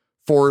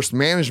non-forest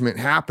management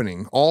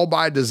happening all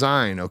by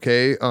design.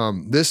 Okay.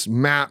 This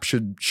map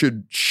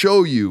should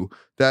show you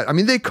that.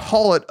 They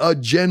call it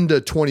Agenda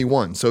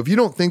 21. So if you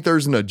don't think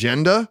there's an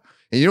agenda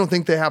and you don't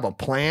think they have a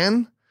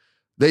plan,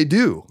 they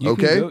do. You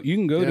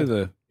can go to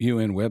the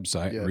UN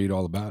website and read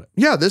all about it.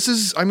 Yeah, this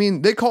is,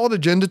 they call it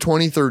Agenda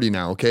 2030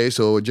 now. Okay.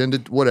 So agenda,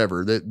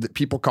 whatever, that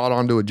people caught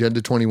on to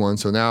Agenda 21.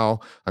 So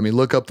now,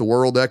 look up the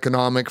World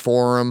Economic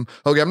Forum.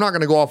 Okay. I'm not going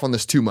to go off on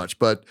this too much,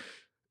 but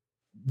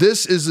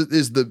this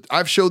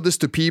I've showed this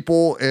to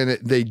people and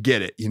they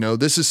get it.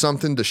 This is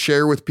something to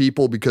share with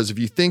people because if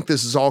you think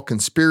this is all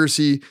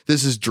conspiracy,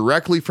 this is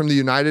directly from the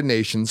United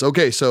Nations.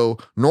 Okay. So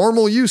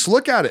normal use,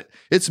 look at it.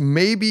 It's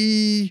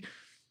maybe,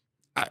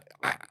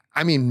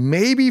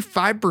 maybe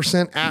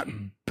 5% at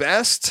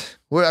best.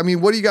 What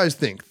do you guys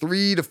think?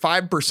 3 to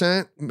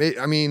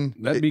 5%?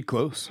 That'd be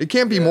close. It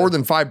can't be more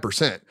than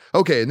 5%.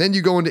 Okay. And then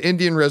you go into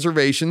Indian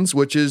reservations,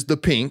 which is the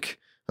pink.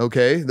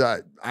 Okay.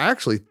 I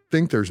actually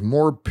think there's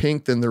more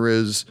pink than there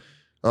is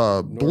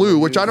blue,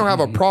 which I don't have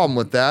a problem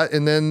with that.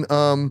 And then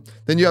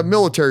you have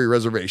military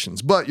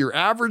reservations, but your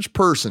average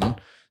person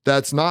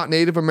that's not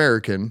Native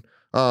American,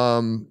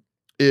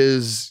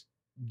 is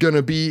going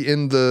to be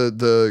in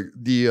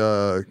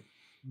the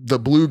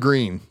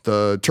blue-green,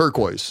 the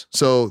turquoise.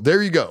 So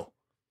there you go.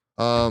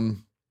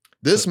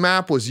 This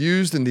map was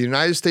used in the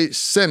United States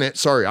Senate.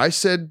 Sorry, I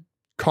said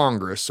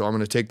Congress, so I'm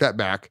going to take that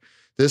back.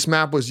 This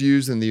map was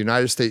used in the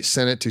United States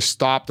Senate to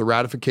stop the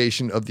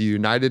ratification of the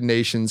United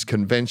Nations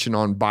Convention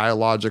on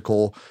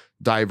Biological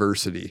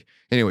Diversity.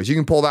 Anyways, you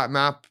can pull that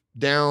map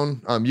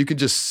down. You could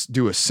just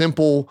do a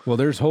simple. Well,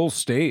 there's whole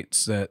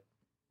states that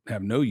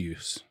have no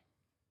use.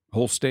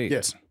 Whole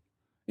states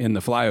in the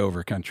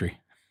flyover country.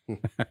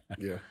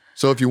 Yeah.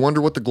 So if you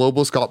wonder what the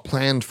globalists got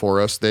planned for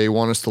us, they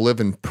want us to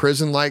live in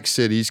prison-like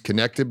cities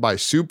connected by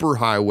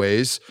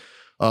superhighways.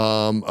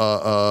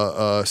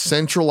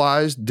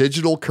 centralized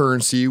digital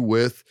currency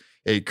with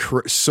a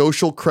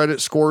social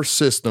credit score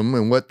system.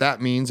 And what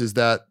that means is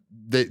that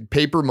the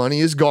paper money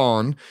is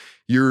gone.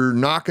 You're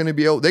not going to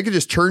be able, they could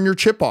just turn your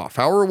chip off,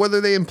 however, whether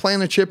they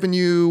implant a chip in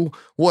you,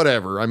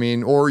 whatever. I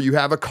mean, or you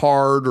have a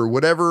card or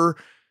whatever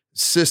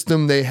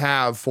system they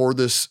have for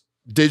this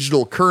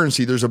digital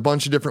currency. There's a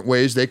bunch of different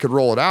ways they could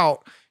roll it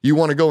out. You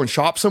want to go and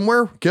shop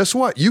somewhere? Guess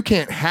what? You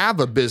can't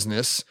have a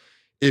business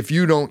if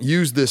you don't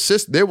use this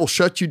system. They will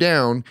shut you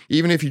down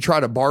even if you try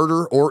to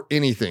barter or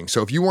anything.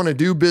 So if you want to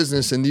do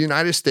business in the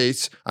United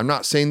States, I'm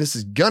not saying this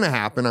is going to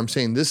happen. I'm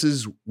saying this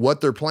is what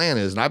their plan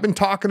is. And I've been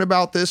talking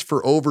about this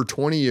for over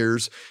 20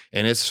 years,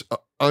 and it's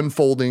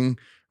unfolding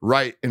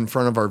right in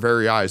front of our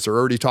very eyes. They're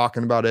already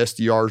talking about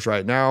SDRs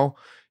right now.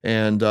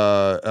 And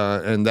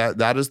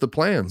that is the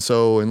plan.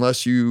 So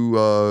unless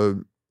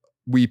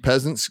we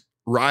peasants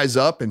rise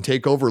up and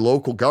take over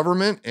local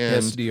government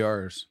and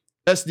SDRs,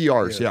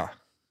 yeah.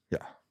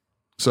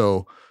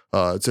 So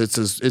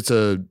it's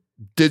a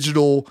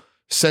digital,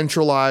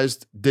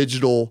 centralized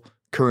digital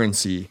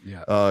currency,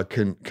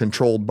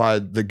 controlled by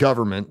the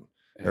government.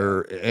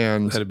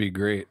 And that'd be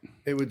great.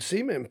 It would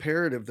seem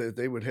imperative that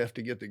they would have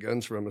to get the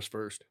guns from us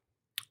first.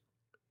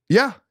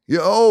 Yeah.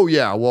 Oh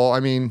yeah. Well, I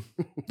mean,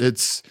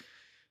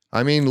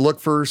 look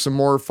for some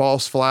more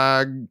false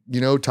flag,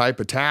 type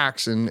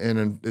attacks,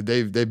 and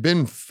they've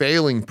been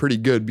failing pretty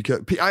good because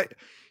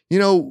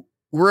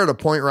we're at a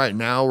point right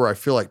now where I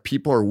feel like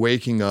people are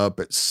waking up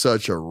at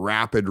such a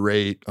rapid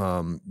rate.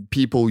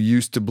 People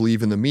used to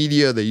believe in the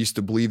media. They used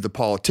to believe the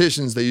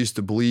politicians. They used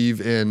to believe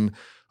in,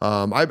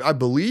 I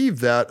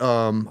believe that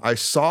I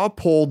saw a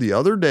poll the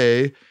other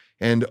day,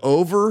 and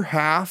over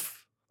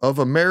half of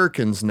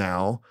Americans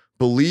now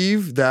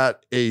believe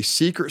that a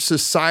secret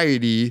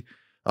society,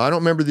 I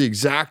don't remember the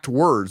exact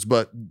words,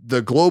 but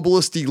the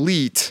globalist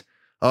elite,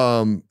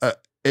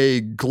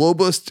 a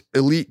globalist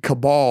elite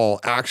cabal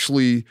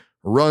actually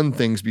run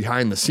things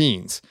behind the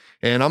scenes.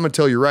 And I'm going to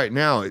tell you right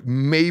now,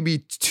 maybe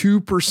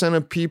 2%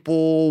 of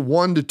people,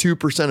 1 to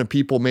 2% of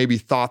people maybe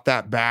thought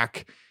that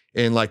back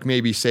in like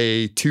maybe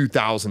say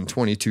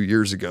 2022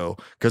 years ago.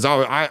 Cause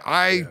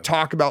I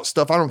talk about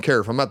stuff. I don't care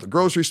if I'm at the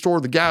grocery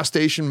store, the gas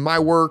station, my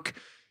work,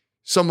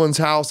 someone's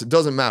house, it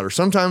doesn't matter.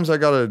 Sometimes I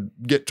got to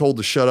get told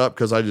to shut up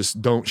because I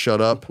just don't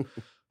shut up.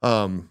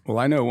 Well,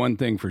 I know one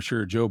thing for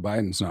sure. Joe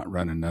Biden's not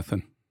running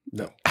nothing.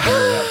 No. I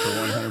know that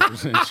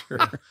for 100%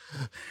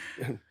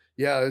 sure.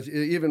 Yeah,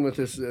 even with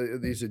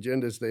these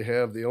agendas they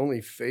have, the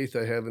only faith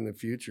I have in the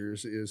future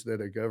is that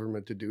a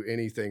government to do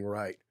anything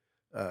right.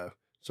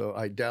 So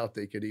I doubt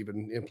they could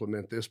even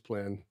implement this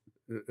plan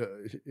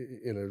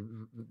in a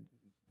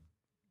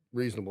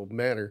reasonable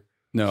manner.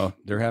 No,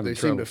 they're having They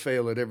trouble. seem to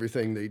fail at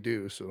everything they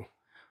do. So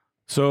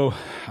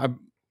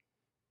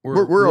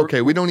we're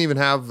okay. We don't even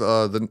have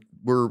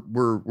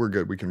we're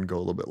good. We can go a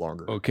little bit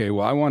longer. Okay.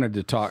 Well, I wanted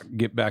to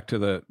get back to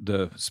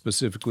the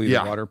specifically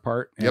the water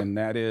part. And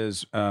that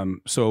is,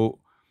 so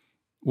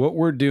what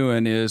we're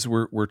doing is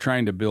we're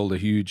trying to build a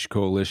huge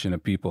coalition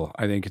of people.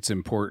 I think it's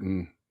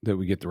important that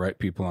we get the right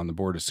people on the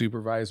board of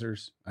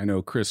supervisors. I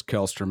know Chris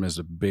Kellstrom is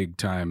a big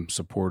time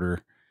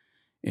supporter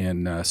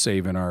in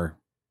saving our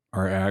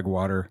ag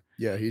water.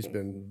 Yeah, he's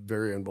been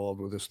very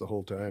involved with us the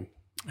whole time.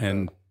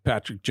 And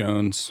Patrick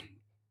Jones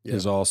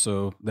is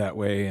also that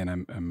way, and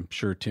I'm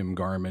sure Tim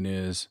Garman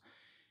is.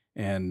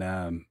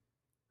 And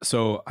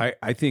so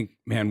I think,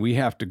 man, we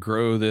have to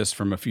grow this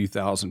from a few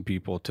thousand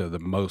people to the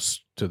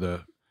most of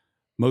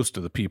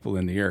the people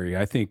in the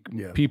area. I think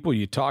people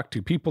you talk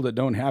to, people that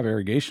don't have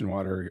irrigation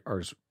water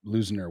are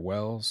losing their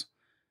wells.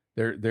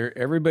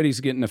 Everybody's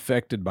getting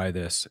affected by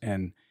this.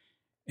 And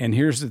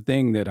here's the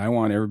thing that I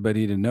want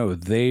everybody to know.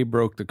 They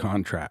broke the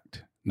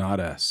contract, not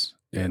us.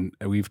 Yeah. And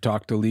we've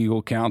talked to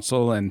legal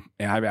counsel, and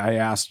I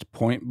asked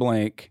point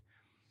blank,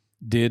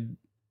 did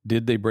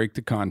they break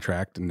the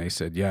contract? And they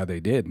said, yeah,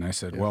 they did. And I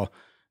said, well,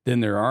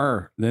 then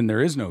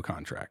there is no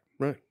contract.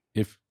 Right.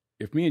 If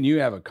me and you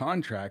have a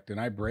contract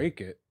and I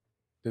break it,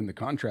 then the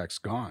contract's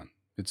gone.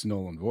 It's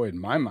null and void in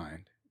my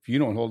mind if you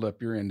don't hold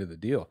up your end of the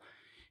deal.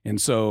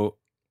 And so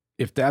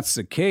if that's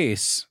the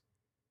case,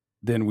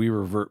 then we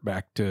revert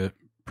back to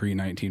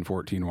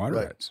pre-1914 water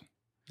rights.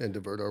 And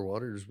divert our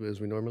water as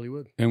we normally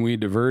would. And we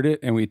divert it,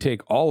 and we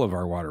take all of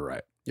our water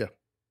right. Yeah.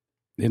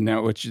 Isn't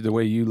that the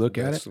way you look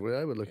at it? That's the way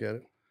I would look at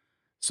it.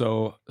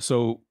 So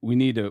we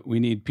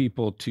need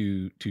people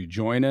to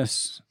join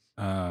us.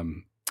 I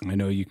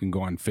know you can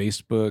go on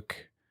Facebook.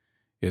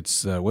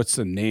 It's what's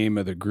the name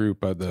of the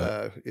group of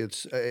the?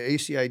 It's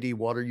ACID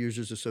Water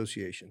Users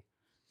Association.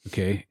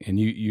 Okay, and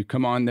you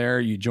come on there.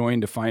 You join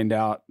to find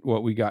out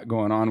what we got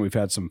going on. We've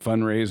had some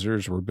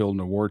fundraisers. We're building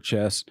a war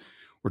chest.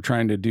 We're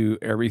trying to do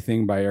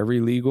everything by every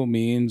legal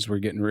means.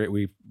 We've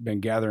been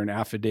gathering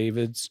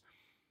affidavits.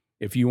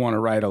 If you want to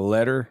write a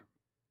letter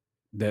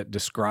that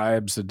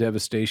describes the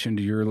devastation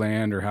to your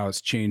land or how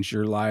it's changed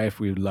your life,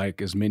 we would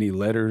like as many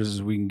letters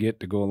as we can get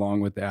to go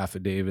along with the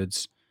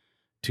affidavits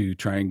to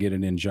try and get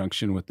an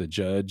injunction with the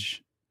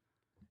judge.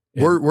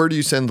 Where do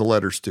you send the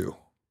letters to?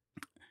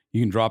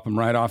 You can drop them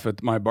right off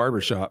at my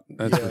barbershop.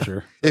 That's for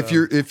sure. If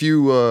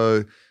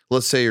you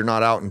let's say you're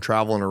not out and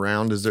traveling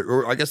around, is there,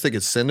 or I guess they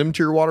could send them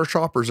to your water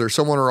shop, or is there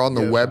someone on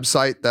the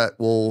website that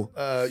will?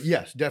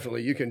 Yes,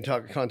 definitely. You can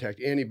contact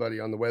anybody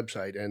on the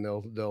website and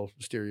they'll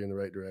steer you in the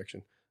right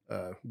direction.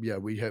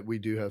 We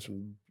do have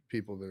some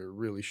people that are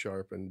really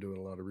sharp and doing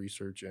a lot of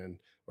research and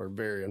are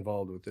very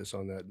involved with this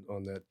on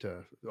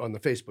the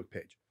Facebook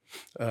page.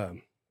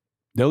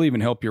 They'll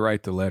even help you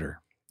write the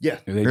letter. Yeah.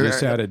 They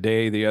just had a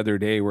day the other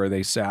day where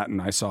they sat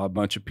and I saw a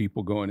bunch of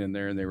people going in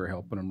there and they were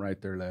helping them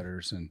write their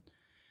letters.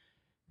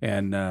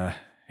 And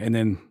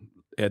then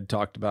Ed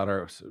talked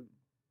about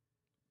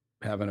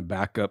having a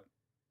backup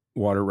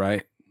water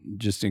right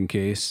just in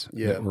case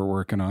that we're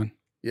working on.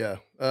 Yeah.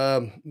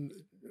 I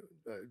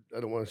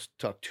don't want to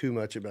talk too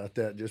much about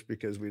that just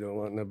because we don't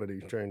want nobody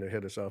trying to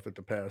hit us off at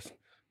the pass.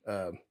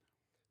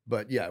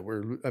 But yeah,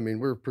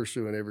 we're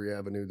pursuing every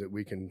avenue that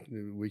we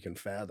can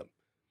fathom.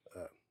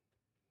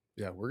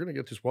 We're going to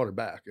get this water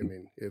back. I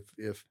mean,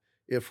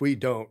 if we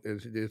don't,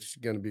 it's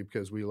going to be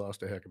because we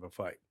lost a heck of a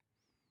fight.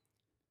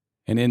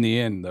 And in the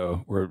end,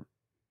 though,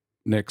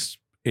 next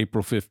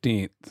April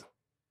 15th,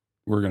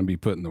 we're going to be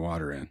putting the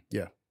water in.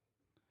 Yeah.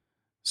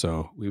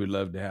 So we would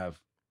love to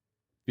have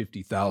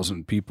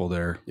 50,000 people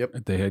there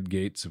at the head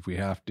gates if we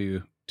have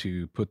to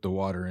put the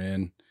water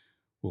in.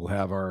 We'll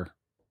have our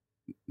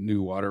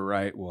new water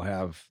right. We'll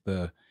have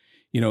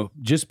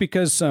just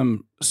because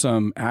some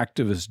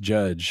activist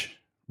judge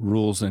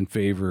rules in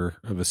favor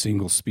of a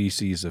single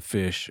species of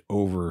fish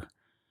over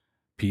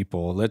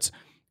people. Let's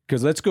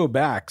go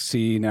back.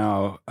 See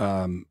now,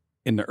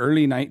 in the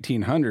early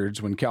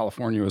 1900s, when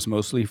California was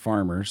mostly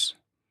farmers,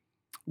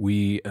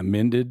 we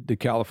amended the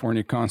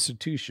California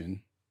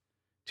Constitution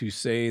to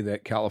say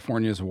that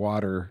California's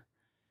water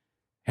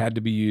had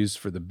to be used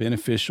for the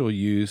beneficial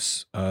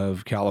use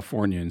of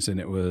Californians.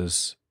 And it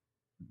was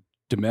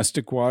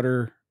domestic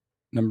water,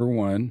 number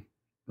one,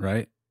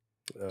 right?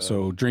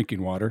 So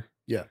drinking water.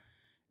 Yeah.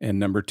 And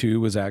number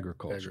two was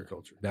agriculture.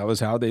 That was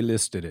how they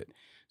listed it.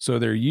 So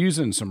they're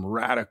using some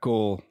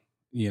radical,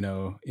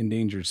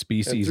 endangered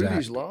species. And through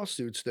these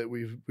lawsuits that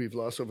we've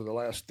lost over the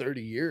last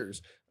 30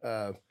 years,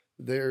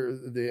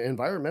 the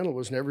environmental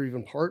was never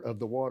even part of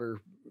the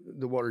water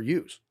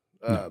use.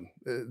 No.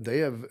 They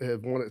have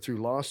won it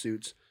through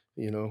lawsuits,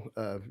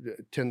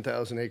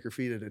 10,000 acre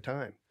feet at a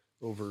time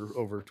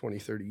over 20,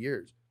 30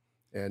 years.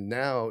 And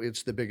now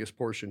it's the biggest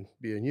portion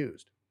being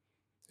used.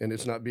 And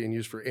it's not being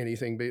used for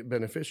anything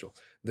beneficial.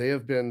 They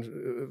have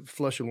been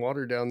flushing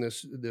water down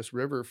this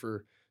river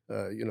for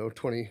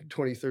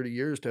 20, 30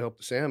 years to help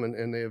the salmon,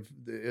 and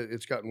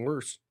it's gotten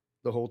worse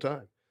the whole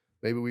time.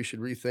 Maybe we should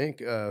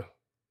rethink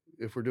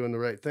if we're doing the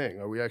right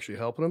thing. Are we actually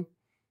helping them?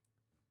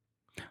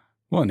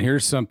 Well, and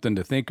here's something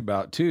to think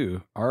about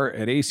too.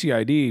 At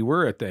ACID,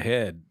 we're at the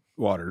head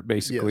water,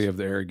 basically, of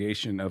the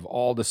irrigation of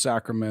all the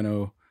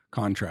Sacramento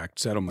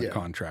settlement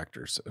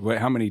contractors.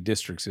 How many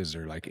districts is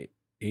there? Like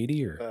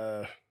 80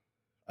 or?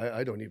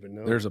 I don't even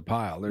know. There's a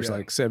pile. There's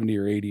like 70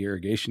 or 80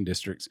 irrigation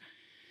districts.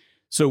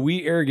 So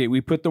we irrigate.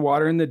 We put the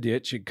water in the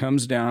ditch. It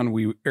comes down.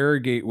 We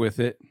irrigate with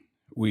it.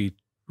 We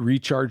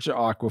recharge the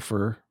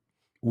aquifer.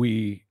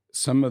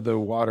 Some of the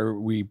water,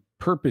 we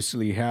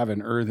purposely have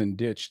an earthen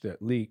ditch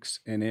that leaks,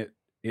 and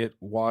it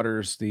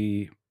waters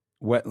the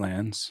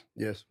wetlands.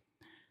 Yes.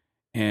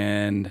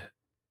 And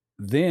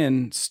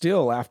then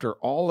still, after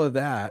all of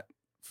that,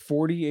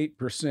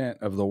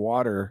 48% of the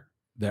water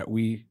that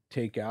we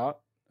take out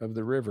of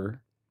the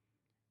river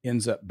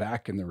ends up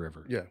back in the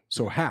river. Yeah.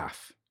 So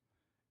half.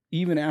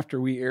 Even after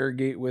we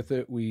irrigate with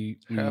it,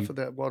 half of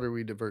that water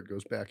we divert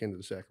goes back into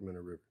the Sacramento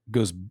River.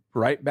 Goes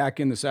right back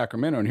into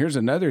Sacramento. And here's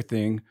another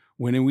thing.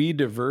 When we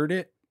divert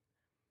it,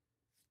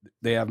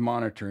 they have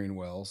monitoring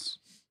wells.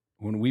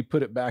 When we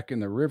put it back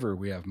in the river,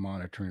 we have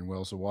monitoring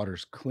wells. The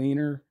water's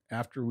cleaner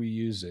after we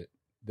use it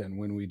than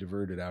when we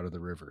divert it out of the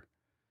river.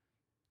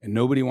 And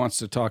nobody wants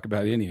to talk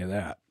about any of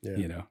that,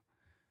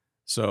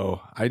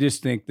 So I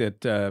just think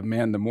that,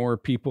 the more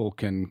people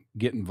can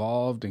get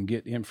involved and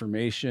get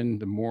information,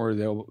 the more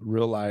they'll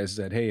realize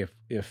that, hey,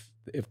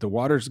 if the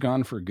water's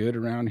gone for good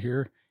around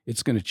here,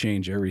 it's going to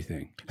change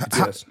everything.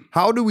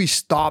 How do we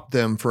stop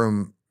them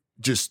from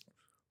just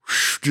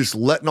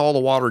letting all the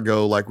water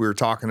go like we were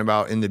talking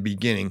about in the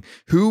beginning?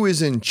 Who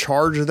is in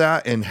charge of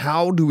that? And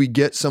how do we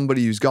get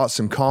somebody who's got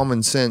some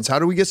common sense? How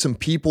do we get some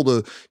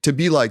people to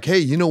be like, hey,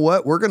 you know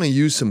what? We're going to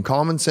use some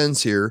common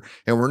sense here,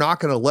 and we're not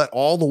going to let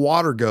all the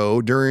water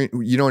go during,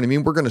 you know what I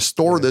mean? We're going to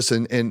store this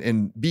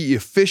and be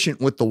efficient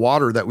with the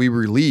water that we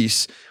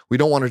release. We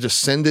don't want to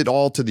just send it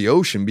all to the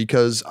ocean,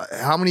 because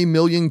how many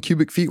million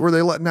cubic feet were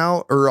they letting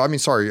out? Or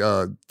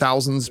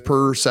thousands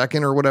per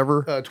second or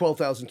whatever?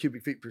 12,000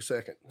 cubic feet per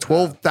second.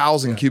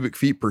 12,000 cubic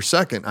feet per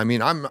second. I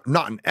mean, I'm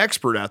not an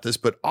expert at this,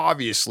 but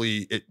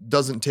obviously it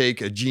doesn't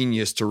take a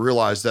genius to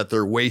realize that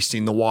they're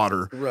wasting the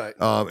water. Right.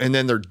 And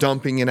then they're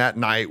dumping it at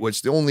night,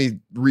 which the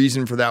only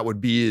reason for that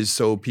would be is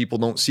so people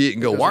don't see it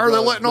and go, why are they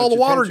letting all the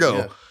water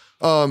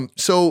go?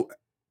 So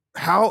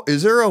how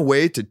is there a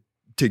way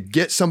to to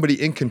get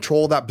somebody in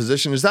control of that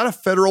position? Is that a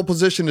federal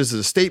position? Is it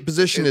a state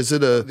position? Is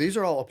it a These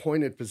are all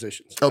appointed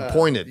positions.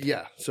 appointed?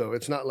 Yeah, so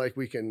it's not like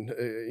we can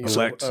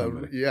Elect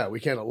somebody. yeah, we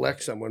can't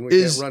elect someone. We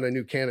can't run a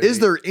new candidate. Is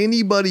there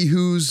anybody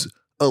who's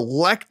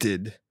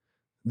elected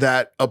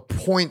that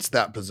appoints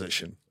that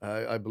position?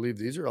 I believe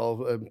these are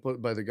all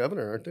put by the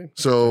governor, aren't they? I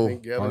So,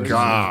 think Gavin is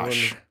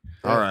gosh. the one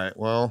All right.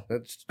 Well,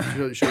 that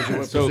shows you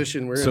what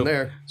position we're in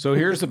there. So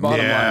here's the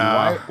bottom Yeah.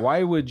 line.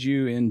 Why would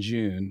you in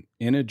June,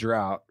 in a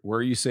drought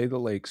where you say the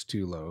lake's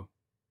too low,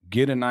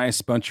 get a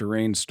nice bunch of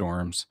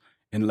rainstorms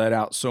and let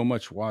out so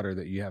much water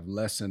that you have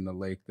less in the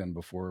lake than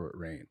before it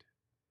rained?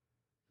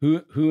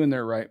 Who in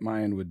their right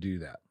mind would do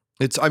that?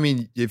 I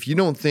mean, if you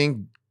don't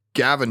think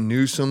Gavin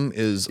Newsom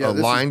is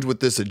aligned with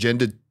this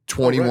Agenda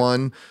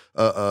 21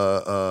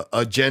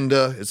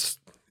 agenda,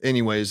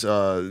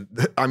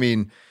 I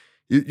mean,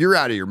 you're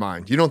out of your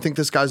mind. You don't think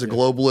this guy's a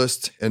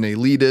globalist, an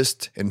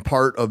elitist, and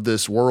part of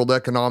this World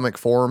Economic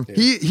Forum?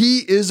 Yeah. He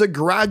is a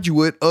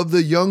graduate of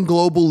the Young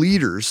Global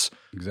Leaders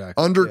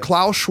under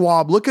Klaus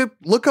Schwab. Look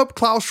up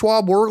Klaus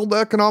Schwab, World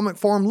Economic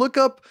Forum. Look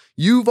up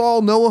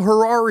Yuval Noah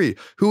Harari,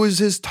 who is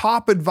his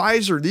top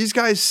advisor. These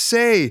guys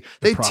say,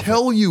 they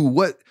tell you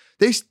what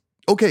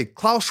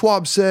Klaus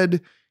Schwab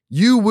said,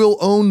 you will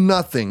own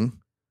nothing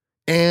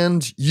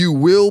and you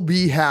will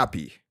be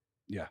happy.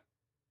 Yeah.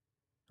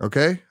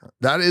 Okay.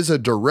 That is a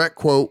direct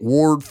quote,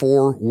 word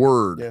for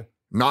word,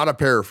 not a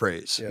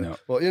paraphrase. Yeah. No.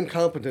 Well,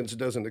 incompetence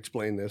doesn't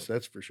explain this.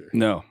 That's for sure.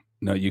 No,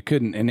 you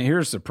couldn't. And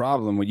here's the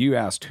problem. When you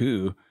asked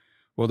who,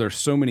 well, there's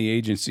so many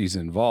agencies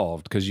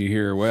involved because you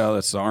hear, well,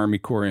 it's the Army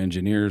Corps of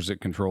Engineers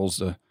that controls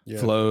the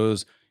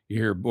flows. You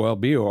hear, well,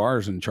 BOR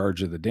is in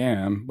charge of the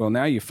dam. Well,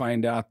 now you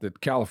find out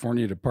that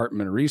California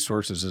Department of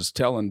Resources is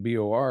telling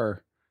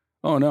BOR,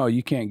 oh, no,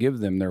 you can't give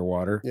them their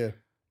water. Yeah.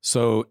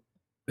 So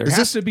there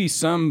has to be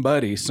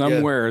somebody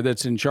somewhere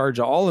that's in charge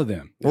of all of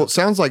them. Well, it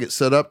sounds like it's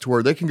set up to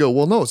where they can go,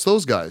 well, no, it's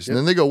those guys. And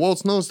then they go, well,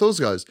 it's those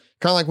guys.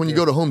 Kind of like when you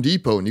go to Home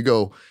Depot and you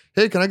go,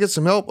 hey, can I get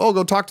some help? Oh,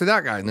 go talk to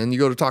that guy. And then you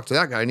go to talk to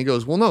that guy and he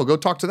goes, well, no, go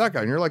talk to that guy.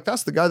 And you're like,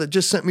 that's the guy that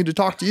just sent me to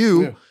talk to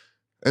you. Yeah.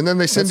 And then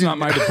they send That's you. not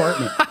my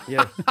department.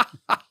 Yeah,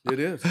 it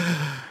is.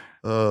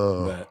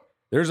 But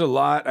there's a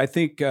lot. I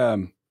think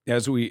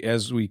as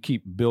we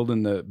keep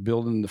building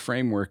the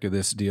framework of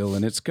this deal,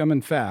 and it's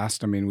coming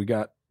fast. I mean, we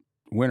got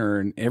winter,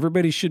 and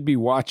everybody should be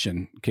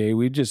watching. Okay,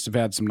 we just have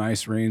had some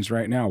nice rains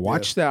right now.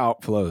 Watch the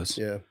outflows.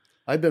 Yeah.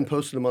 I've been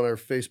posting them on our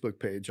Facebook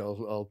page.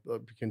 I'll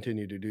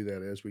continue to do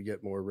that as we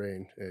get more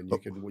rain, and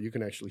you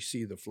can actually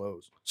see the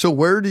flows. So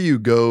where do you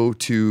go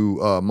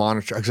to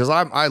monitor? Because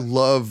I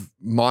love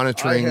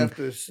monitoring.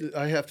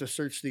 I have to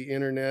search the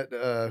internet,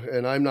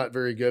 and I'm not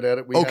very good at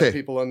it. We have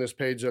people on this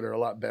page that are a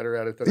lot better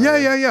at it than I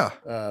am.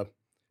 Yeah.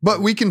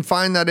 But we can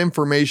find that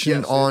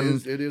information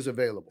on. It is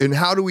available. And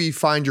how do we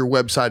find your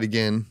website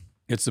again?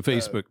 It's the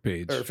Facebook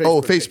page.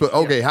 Facebook. Page.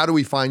 Okay. Yeah. How do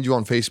we find you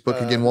on Facebook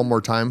again? One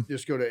more time.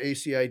 Just go to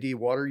ACID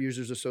Water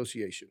Users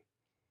Association.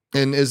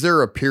 And is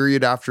there a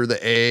period after the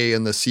A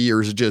and the C,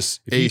 or is it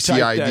just ACID? If you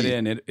type that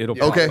in, it'll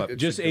pop up.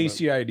 Just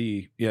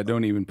ACID. Yeah.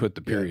 Don't even put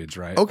the periods,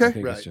 right? Okay. I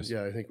think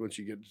I think once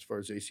you get as far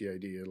as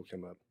ACID, it'll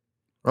come up.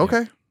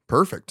 Okay.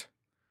 Perfect.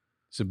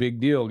 It's a big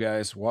deal,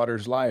 guys.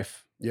 Water's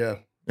life. Yeah.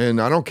 And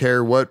I don't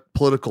care what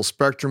political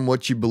spectrum,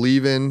 what you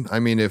believe in. I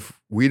mean, if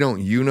we don't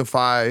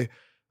unify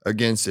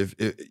against,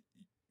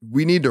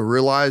 we need to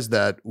realize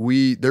that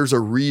there's a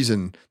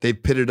reason they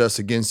pitted us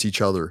against each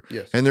other.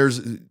 Yes.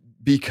 And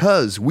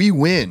because we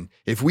win.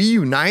 If we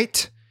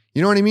unite,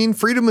 you know what I mean?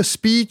 Freedom of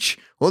speech,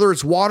 whether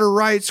it's water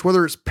rights,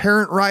 whether it's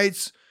parent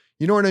rights,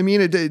 you know what I mean?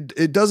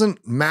 It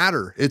doesn't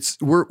matter.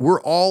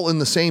 We're all in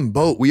the same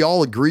boat. We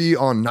all agree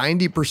on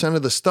 90%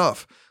 of the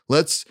stuff.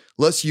 Let's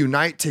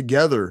unite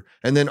together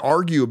and then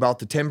argue about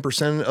the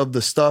 10% of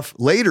the stuff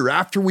later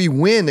after we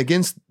win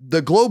against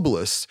the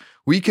globalists.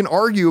 We can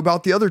argue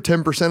about the other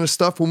 10% of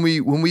stuff when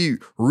we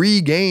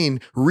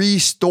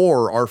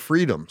restore our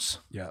freedoms.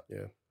 Yeah.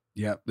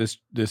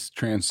 This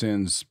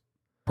transcends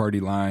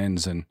party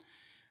lines, and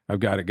I've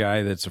got a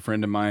guy that's a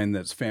friend of mine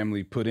that's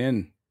family put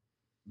in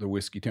the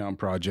Whiskeytown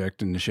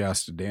project and the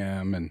Shasta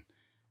Dam, and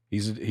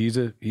he's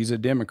a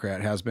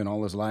Democrat, has been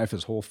all his life.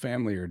 His whole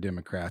family are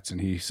Democrats,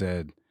 and he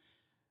said,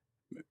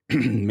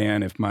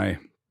 "Man, if my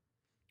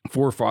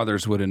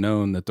forefathers would have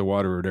known that the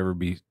water would ever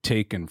be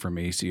taken from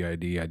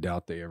ACID, I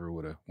doubt they ever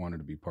would have wanted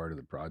to be part of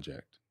the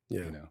project."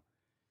 Yeah. You know,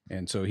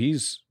 and so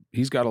he's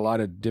got a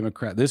lot of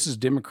Democrat. This is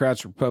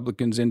Democrats,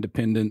 Republicans,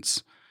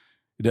 Independents.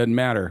 It doesn't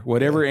matter.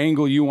 Whatever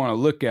angle you want to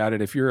look at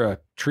it, if you're a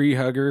tree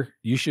hugger,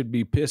 you should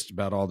be pissed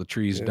about all the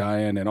trees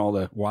dying and all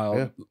the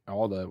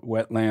all the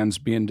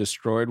wetlands being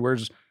destroyed.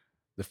 Where's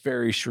the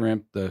fairy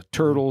shrimp, the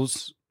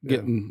turtles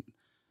getting?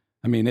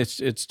 I mean,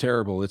 it's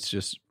terrible. It's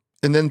just.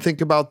 And then think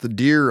about the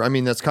deer. I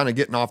mean, that's kind of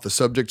getting off the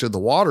subject of the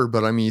water,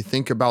 but I mean, you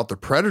think about the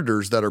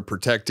predators that are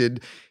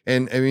protected.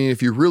 And I mean,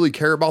 if you really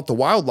care about the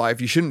wildlife,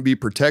 you shouldn't be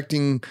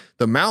protecting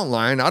the mountain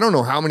lion. I don't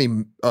know how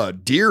many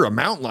deer a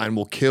mountain lion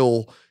will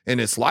kill in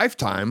its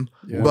lifetime,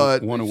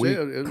 but one a week,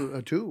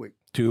 2 a week,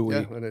 2 a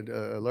week,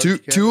 a large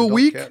cat, two a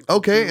week. Cat,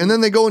 okay. And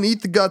then they go and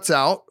eat the guts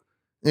out.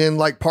 and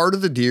like part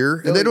of the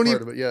deer, and they don't eat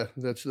part of it. Yeah,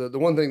 that's the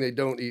one thing they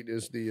don't eat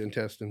is the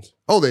intestines.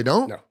 Oh, they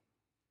don't? No.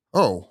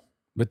 Oh.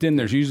 But then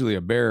there's usually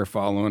a bear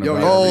following.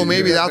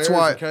 Maybe that's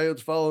why.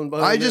 Coyotes following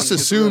by. I just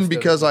assumed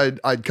because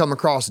I'd come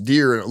across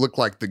deer and it looked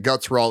like the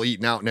guts were all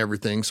eaten out and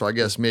everything. So I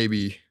guess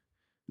maybe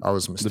I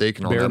was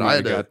mistaken on that. I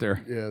had got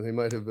there. Yeah, they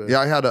might have.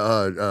 I had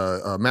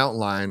a mountain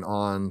lion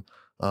on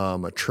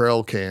a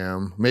trail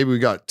cam. Maybe we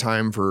got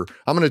time for.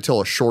 I'm going to tell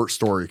a short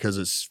story because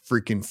it's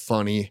freaking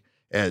funny.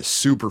 It's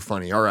super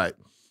funny. All right.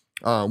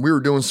 We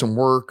were doing some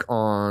work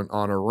on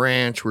a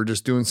ranch. We're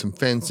just doing some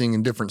fencing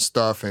and different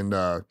stuff, and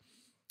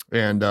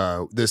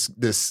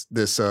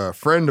this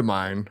friend of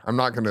mine, I'm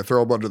not going to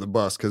throw him under the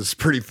bus because it's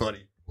pretty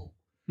funny.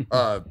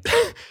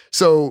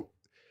 So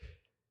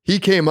he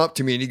came up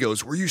to me and he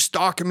goes, "Were you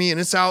stalking me?" And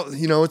it's out,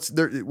 it's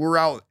there. We're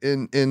out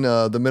in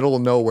the middle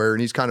of nowhere, and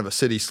he's kind of a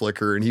city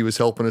slicker, and he was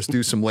helping us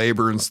do some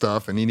labor and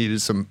stuff, and he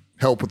needed some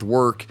help with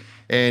work.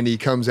 And he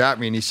comes at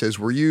me and he says,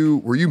 "Were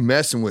you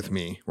messing with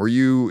me? Were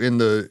you in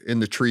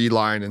the tree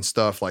line and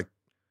stuff, like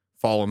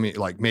following me,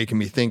 like making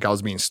me think I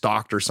was being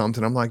stalked or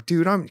something?" I'm like,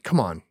 dude,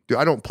 come on, dude.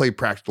 I don't play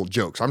practical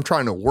jokes. I'm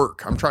trying to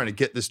work. I'm trying to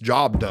get this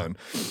job done.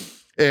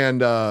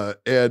 And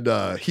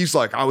he's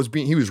like,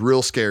 he was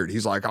real scared.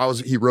 He's like,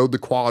 he rode the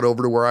quad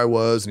over to where I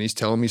was, and he's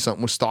telling me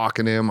something was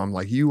stalking him. I'm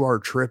like, "You are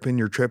tripping.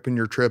 You're tripping.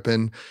 You're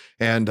tripping."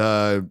 And,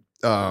 I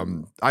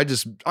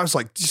was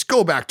like, "Just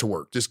go back to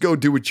work. Just go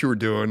do what you were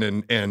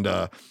doing." And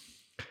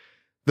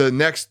the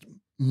next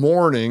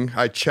morning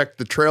I checked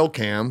the trail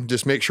cam,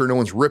 just make sure no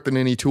one's ripping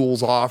any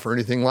tools off or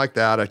anything like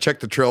that. I checked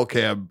the trail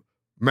cam,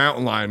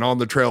 mountain lion on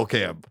the trail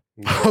cam.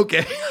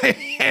 Okay.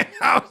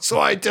 So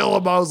I tell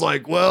him, I was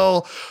like,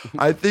 "Well,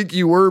 I think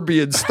you were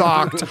being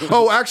stalked."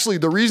 Oh, actually,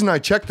 the reason I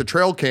checked the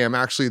trail cam,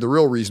 the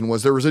real reason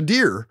was there was a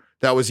deer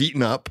that was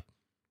eaten up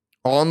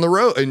on the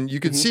road, and you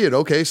could see it.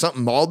 Okay,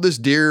 something mauled this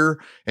deer,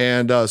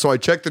 and so I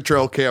checked the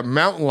trail cam,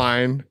 mountain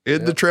lion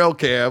in the trail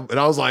cam, and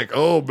I was like,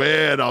 "Oh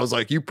man," I was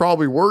like, "You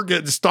probably were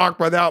getting stalked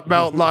by that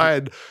mountain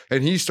lion."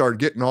 And he started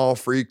getting all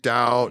freaked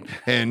out,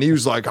 and he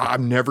was like,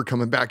 "I'm never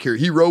coming back here."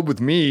 He rode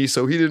with me,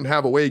 so he didn't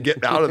have a way of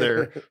getting out of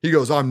there. He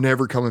goes, "I'm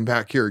never coming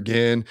back here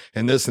again,"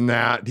 and this and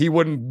that. He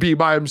wouldn't be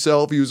by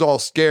himself. He was all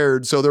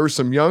scared. So there were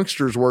some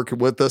youngsters working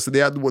with us, and they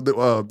had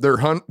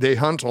they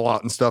hunt a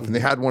lot and stuff, and they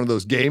had one of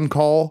those game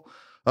call.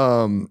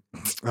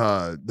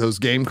 Those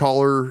game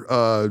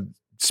caller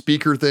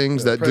speaker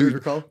things that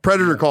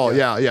predator call.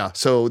 Yeah.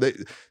 So they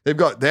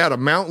had a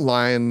mountain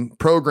lion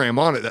program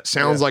on it that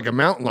sounds like a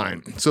mountain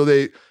lion. So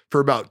for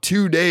about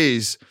 2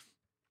 days,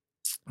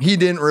 he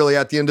didn't really,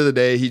 at the end of the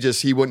day,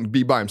 he wouldn't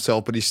be by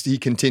himself, but he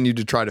continued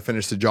to try to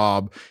finish the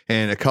job.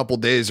 And a couple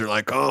days they're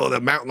like, "Oh,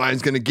 the mountain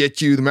lion's going to get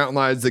you."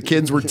 The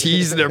kids were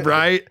teasing him,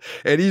 right?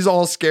 And he's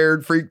all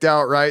scared, freaked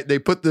out, right? They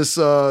put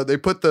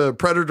the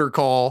predator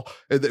call,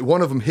 and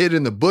one of them hid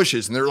in the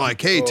bushes, and they're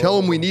like, "Hey, tell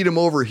him we need him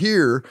over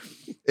here."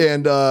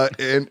 And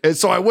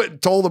so I went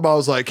and told him, I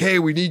was like, "Hey,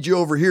 we need you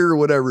over here," or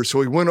whatever. So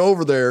we went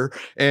over there,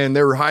 and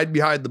they were hiding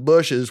behind the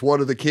bushes, one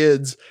of the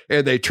kids,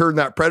 and they turned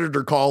that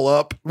predator call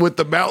up with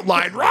the mountain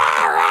lion, rah,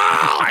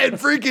 rah, and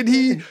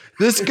freaking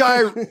this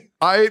guy,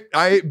 I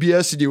ain't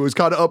BSing you, was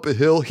kind of up a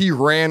hill. He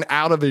ran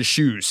out of his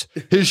shoes.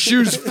 His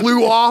shoes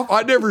flew off.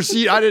 I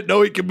didn't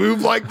know he could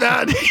move like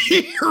that.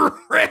 He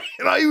ran.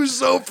 He was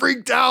so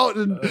freaked out.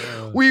 And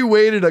we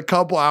waited a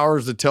couple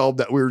hours to tell him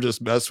that we were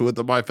just messing with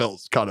him. I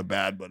felt kind of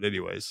bad, but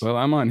anyways. Well,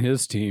 I'm on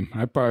his team.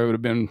 I probably would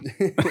have been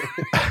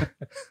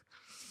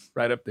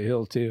right up the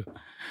hill too.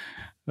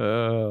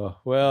 Oh,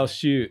 well,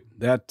 shoot.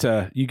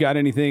 That you got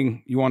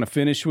anything you want to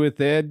finish with,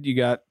 Ed? You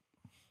got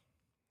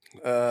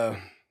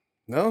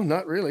No,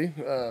 not really.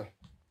 I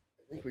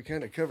think we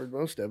kind of covered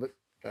most of it.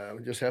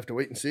 We just have to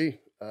wait and see.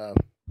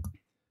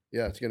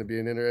 It's going to be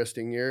an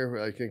interesting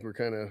year. I think we're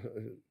kind of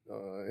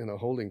in a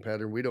holding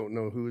pattern. We don't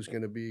know who's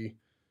going to be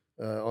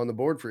on the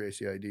board for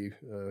ACID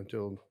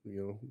until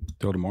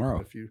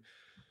tomorrow.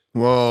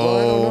 Well,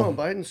 I don't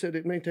know. Biden said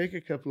it may take a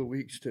couple of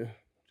weeks to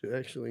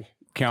actually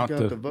count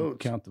the votes.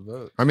 Count the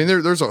vote. I mean,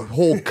 there's a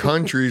whole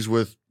countries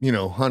with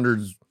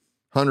hundreds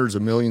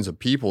of millions of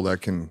people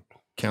that can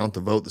count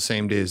the vote the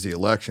same day as the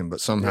election,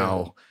 but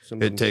somehow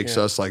it takes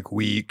us like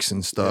weeks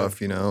and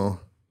stuff.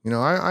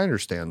 I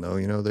understand though.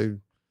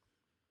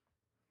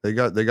 They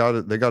got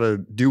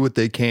to do what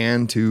they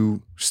can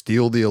to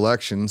steal the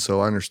election. So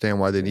I understand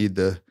why they need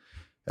the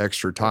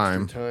extra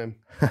time. To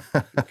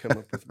come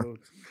up with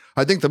votes.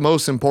 I think the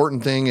most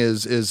important thing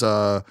is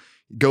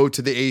go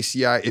to the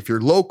ACI if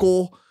you're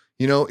local.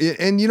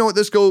 And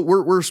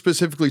we're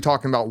specifically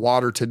talking about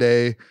water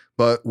today,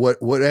 but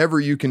whatever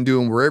you can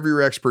do and wherever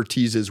your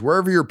expertise is,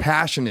 wherever your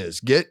passion is,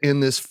 get in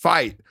this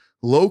fight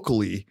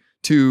locally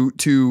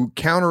to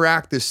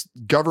counteract this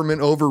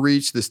government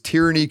overreach, this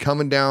tyranny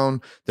coming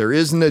down. There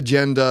is an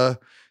agenda,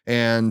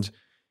 and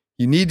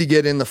you need to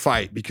get in the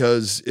fight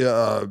because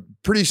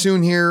pretty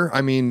soon here,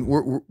 I mean,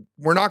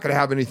 we're not going to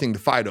have anything to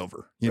fight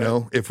over. You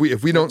know, if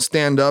we don't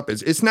stand up,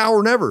 it's now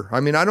or never. I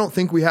mean, I don't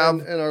think we have.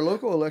 And our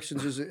local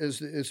elections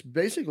is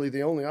basically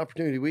the only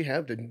opportunity we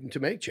have to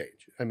make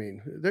change. I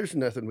mean, there's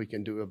nothing we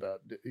can do about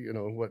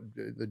what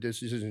the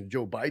decision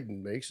Joe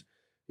Biden makes.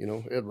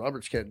 Ed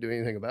Roberts can't do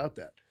anything about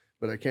that,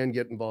 but I can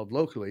get involved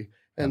locally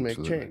and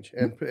Absolutely. Make change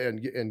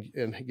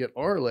and get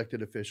our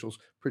elected officials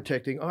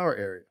protecting our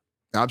area.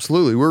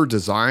 Absolutely. We were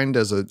designed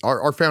as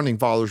our founding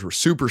fathers were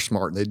super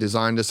smart. They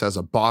designed us as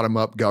a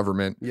bottom-up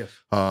government. Yes.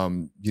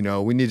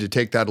 We need to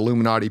take that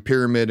Illuminati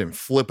pyramid and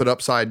flip it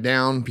upside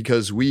down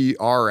because we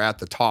are at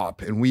the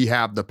top and we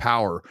have the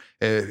power.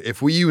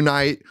 If we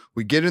unite,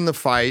 we get in the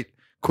fight,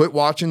 quit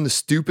watching the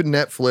stupid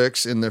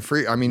Netflix and the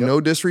free, no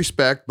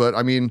disrespect, but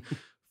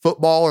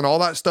football and all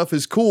that stuff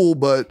is cool,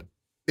 but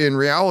in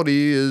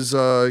reality is,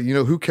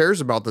 who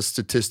cares about the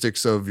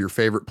statistics of your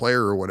favorite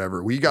player or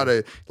whatever? We got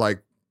to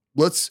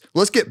let's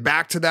get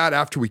back to that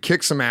after we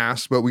kick some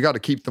ass, but we got to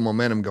keep the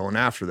momentum going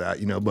after that,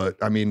 but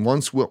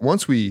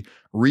once we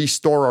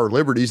restore our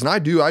liberties, and I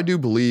do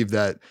believe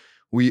that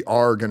we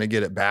are going to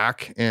get it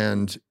back.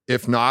 And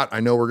if not, I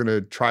know we're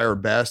going to try our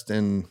best.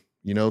 And,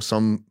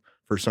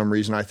 for some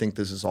reason, I think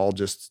this is all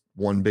just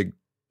one big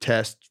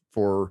test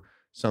for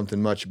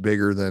something much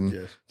bigger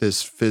than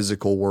this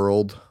physical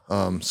world.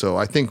 So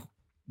I think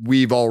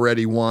we've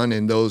already won,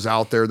 and those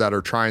out there that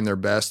are trying their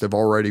best have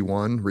already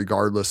won,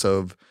 regardless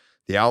of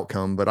the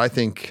outcome. But I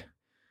think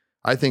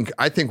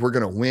we're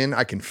going to win.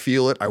 I can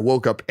feel it. I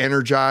woke up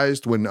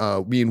energized when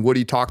me and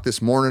Woody talked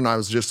this morning. I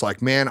was just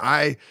like, man,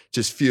 I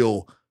just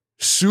feel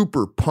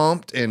super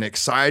pumped and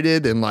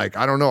excited. And I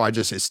don't know,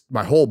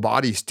 my whole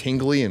body's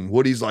tingly, and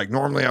Woody's like,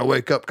 normally I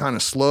wake up kind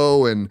of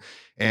slow and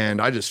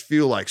I just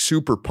feel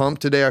super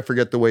pumped today. I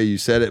forget the way you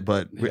said it,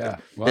 but yeah.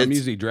 Well, I'm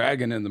usually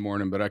dragging in the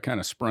morning, but I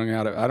kind of sprung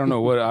out of, I don't know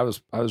what I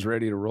was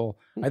ready to roll.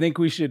 I think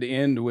we should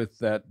end with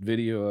that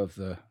video of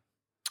the,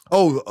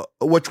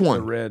 which one?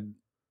 The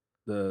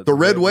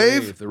red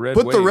wave? The red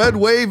Put wave. the red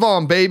wave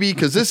on, baby,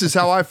 because this is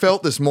how I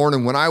felt this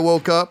morning when I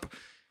woke up.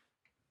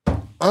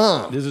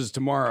 This is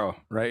tomorrow,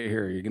 right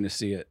here. You're going to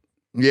see it.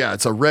 Yeah,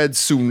 it's a red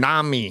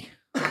tsunami.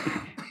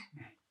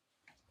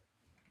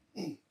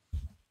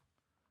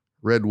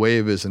 Red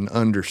wave is an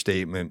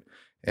understatement.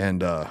 And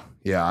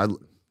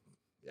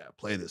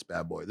play this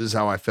bad boy. This is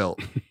how I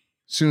felt. As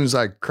soon as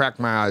I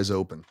cracked my eyes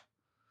open.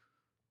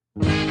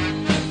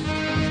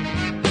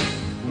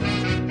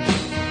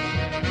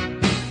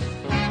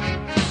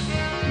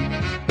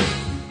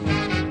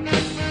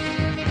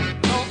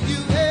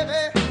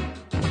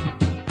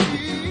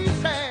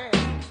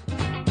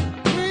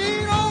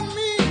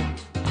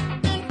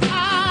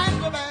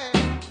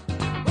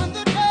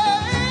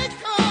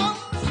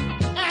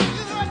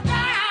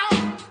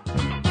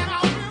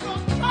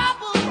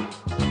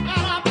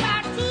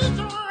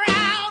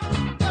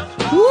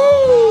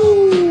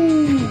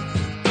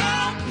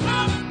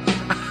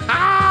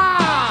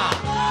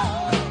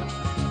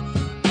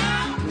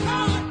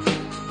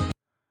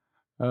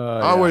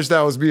 I wish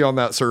that was me on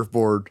that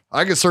surfboard.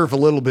 I could surf a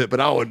little bit, but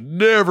I would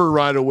never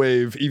ride a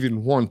wave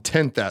even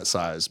 1/10 that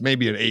size.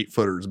 Maybe an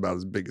 8-footer is about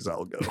as big as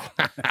I'll go.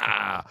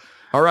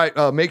 All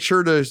right. Make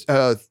sure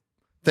to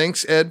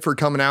thanks, Ed, for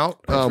coming out.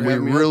 We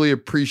really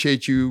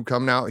appreciate you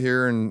coming out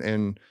here,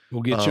 and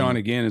we'll get you on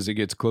again as it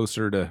gets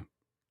closer to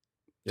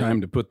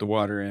time to put the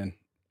water in.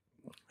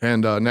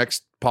 And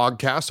next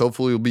podcast,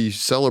 hopefully we'll be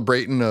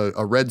celebrating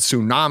a red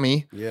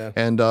tsunami. Yeah.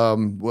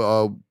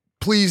 And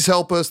please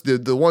help us.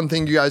 The one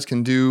thing you guys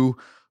can do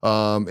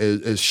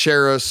is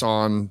share us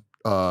on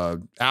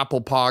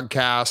Apple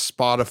Podcasts,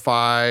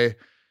 Spotify,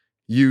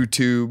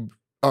 YouTube,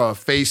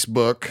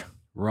 Facebook,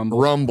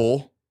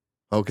 Rumble.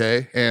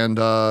 Okay. And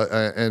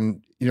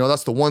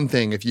that's the one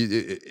thing. If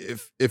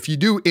you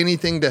do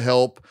anything to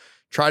help,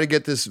 try to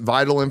get this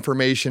vital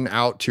information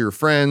out to your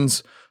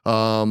friends.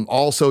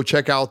 Also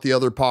check out the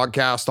other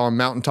podcast on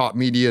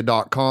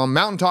mountaintopmedia.com.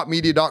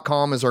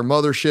 Mountaintopmedia.com is our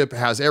mothership. It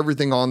has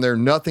everything on there.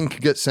 Nothing can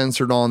get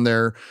censored on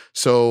there.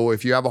 So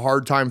if you have a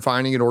hard time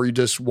finding it, or you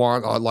just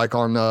want, like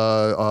on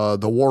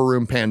the War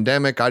Room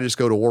Pandemic, I just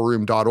go to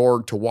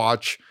warroom.org to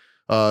watch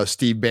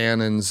Steve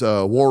Bannon's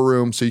War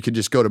Room. So you can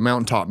just go to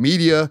Mountaintop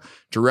Media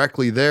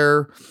directly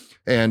there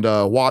and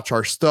watch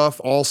our stuff.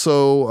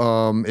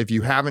 Also, if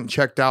you haven't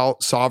checked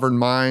out Sovereign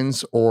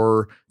Minds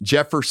or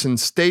Jefferson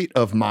State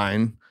of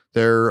Mind,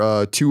 there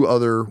are two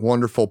other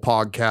wonderful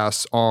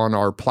podcasts on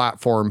our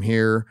platform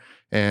here.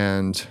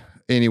 And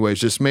anyways,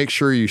 just make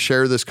sure you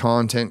share this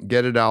content,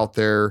 get it out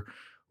there.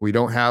 We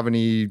don't have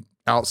any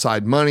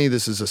outside money.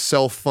 This is a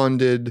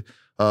self-funded,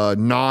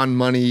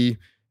 non-money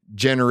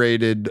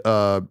generated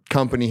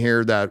company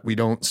here that we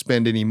don't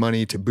spend any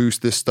money to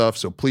boost this stuff.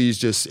 So please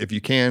just, if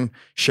you can,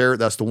 share it.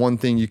 That's the one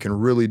thing you can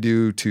really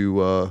do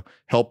to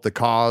help the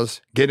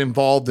cause. Get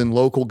involved in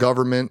local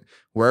government,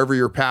 wherever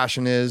your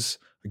passion is.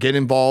 get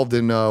involved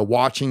in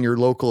watching your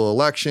local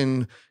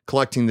election,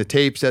 collecting the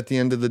tapes at the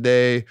end of the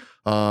day.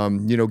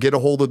 Get a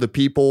hold of the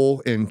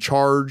people in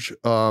charge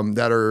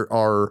that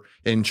are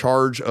in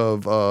charge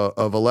of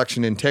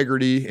election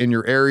integrity in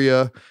your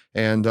area.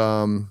 And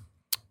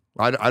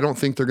I don't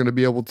think they're going to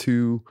be able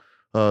to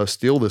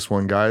steal this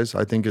one, guys.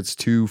 I think it's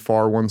too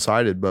far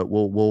one-sided, but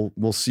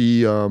we'll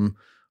see.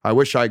 I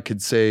wish I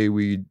could say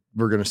we're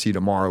going to see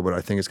tomorrow, but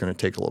I think it's going to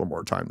take a little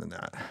more time than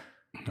that.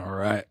 All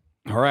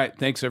right.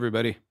 Thanks,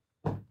 everybody.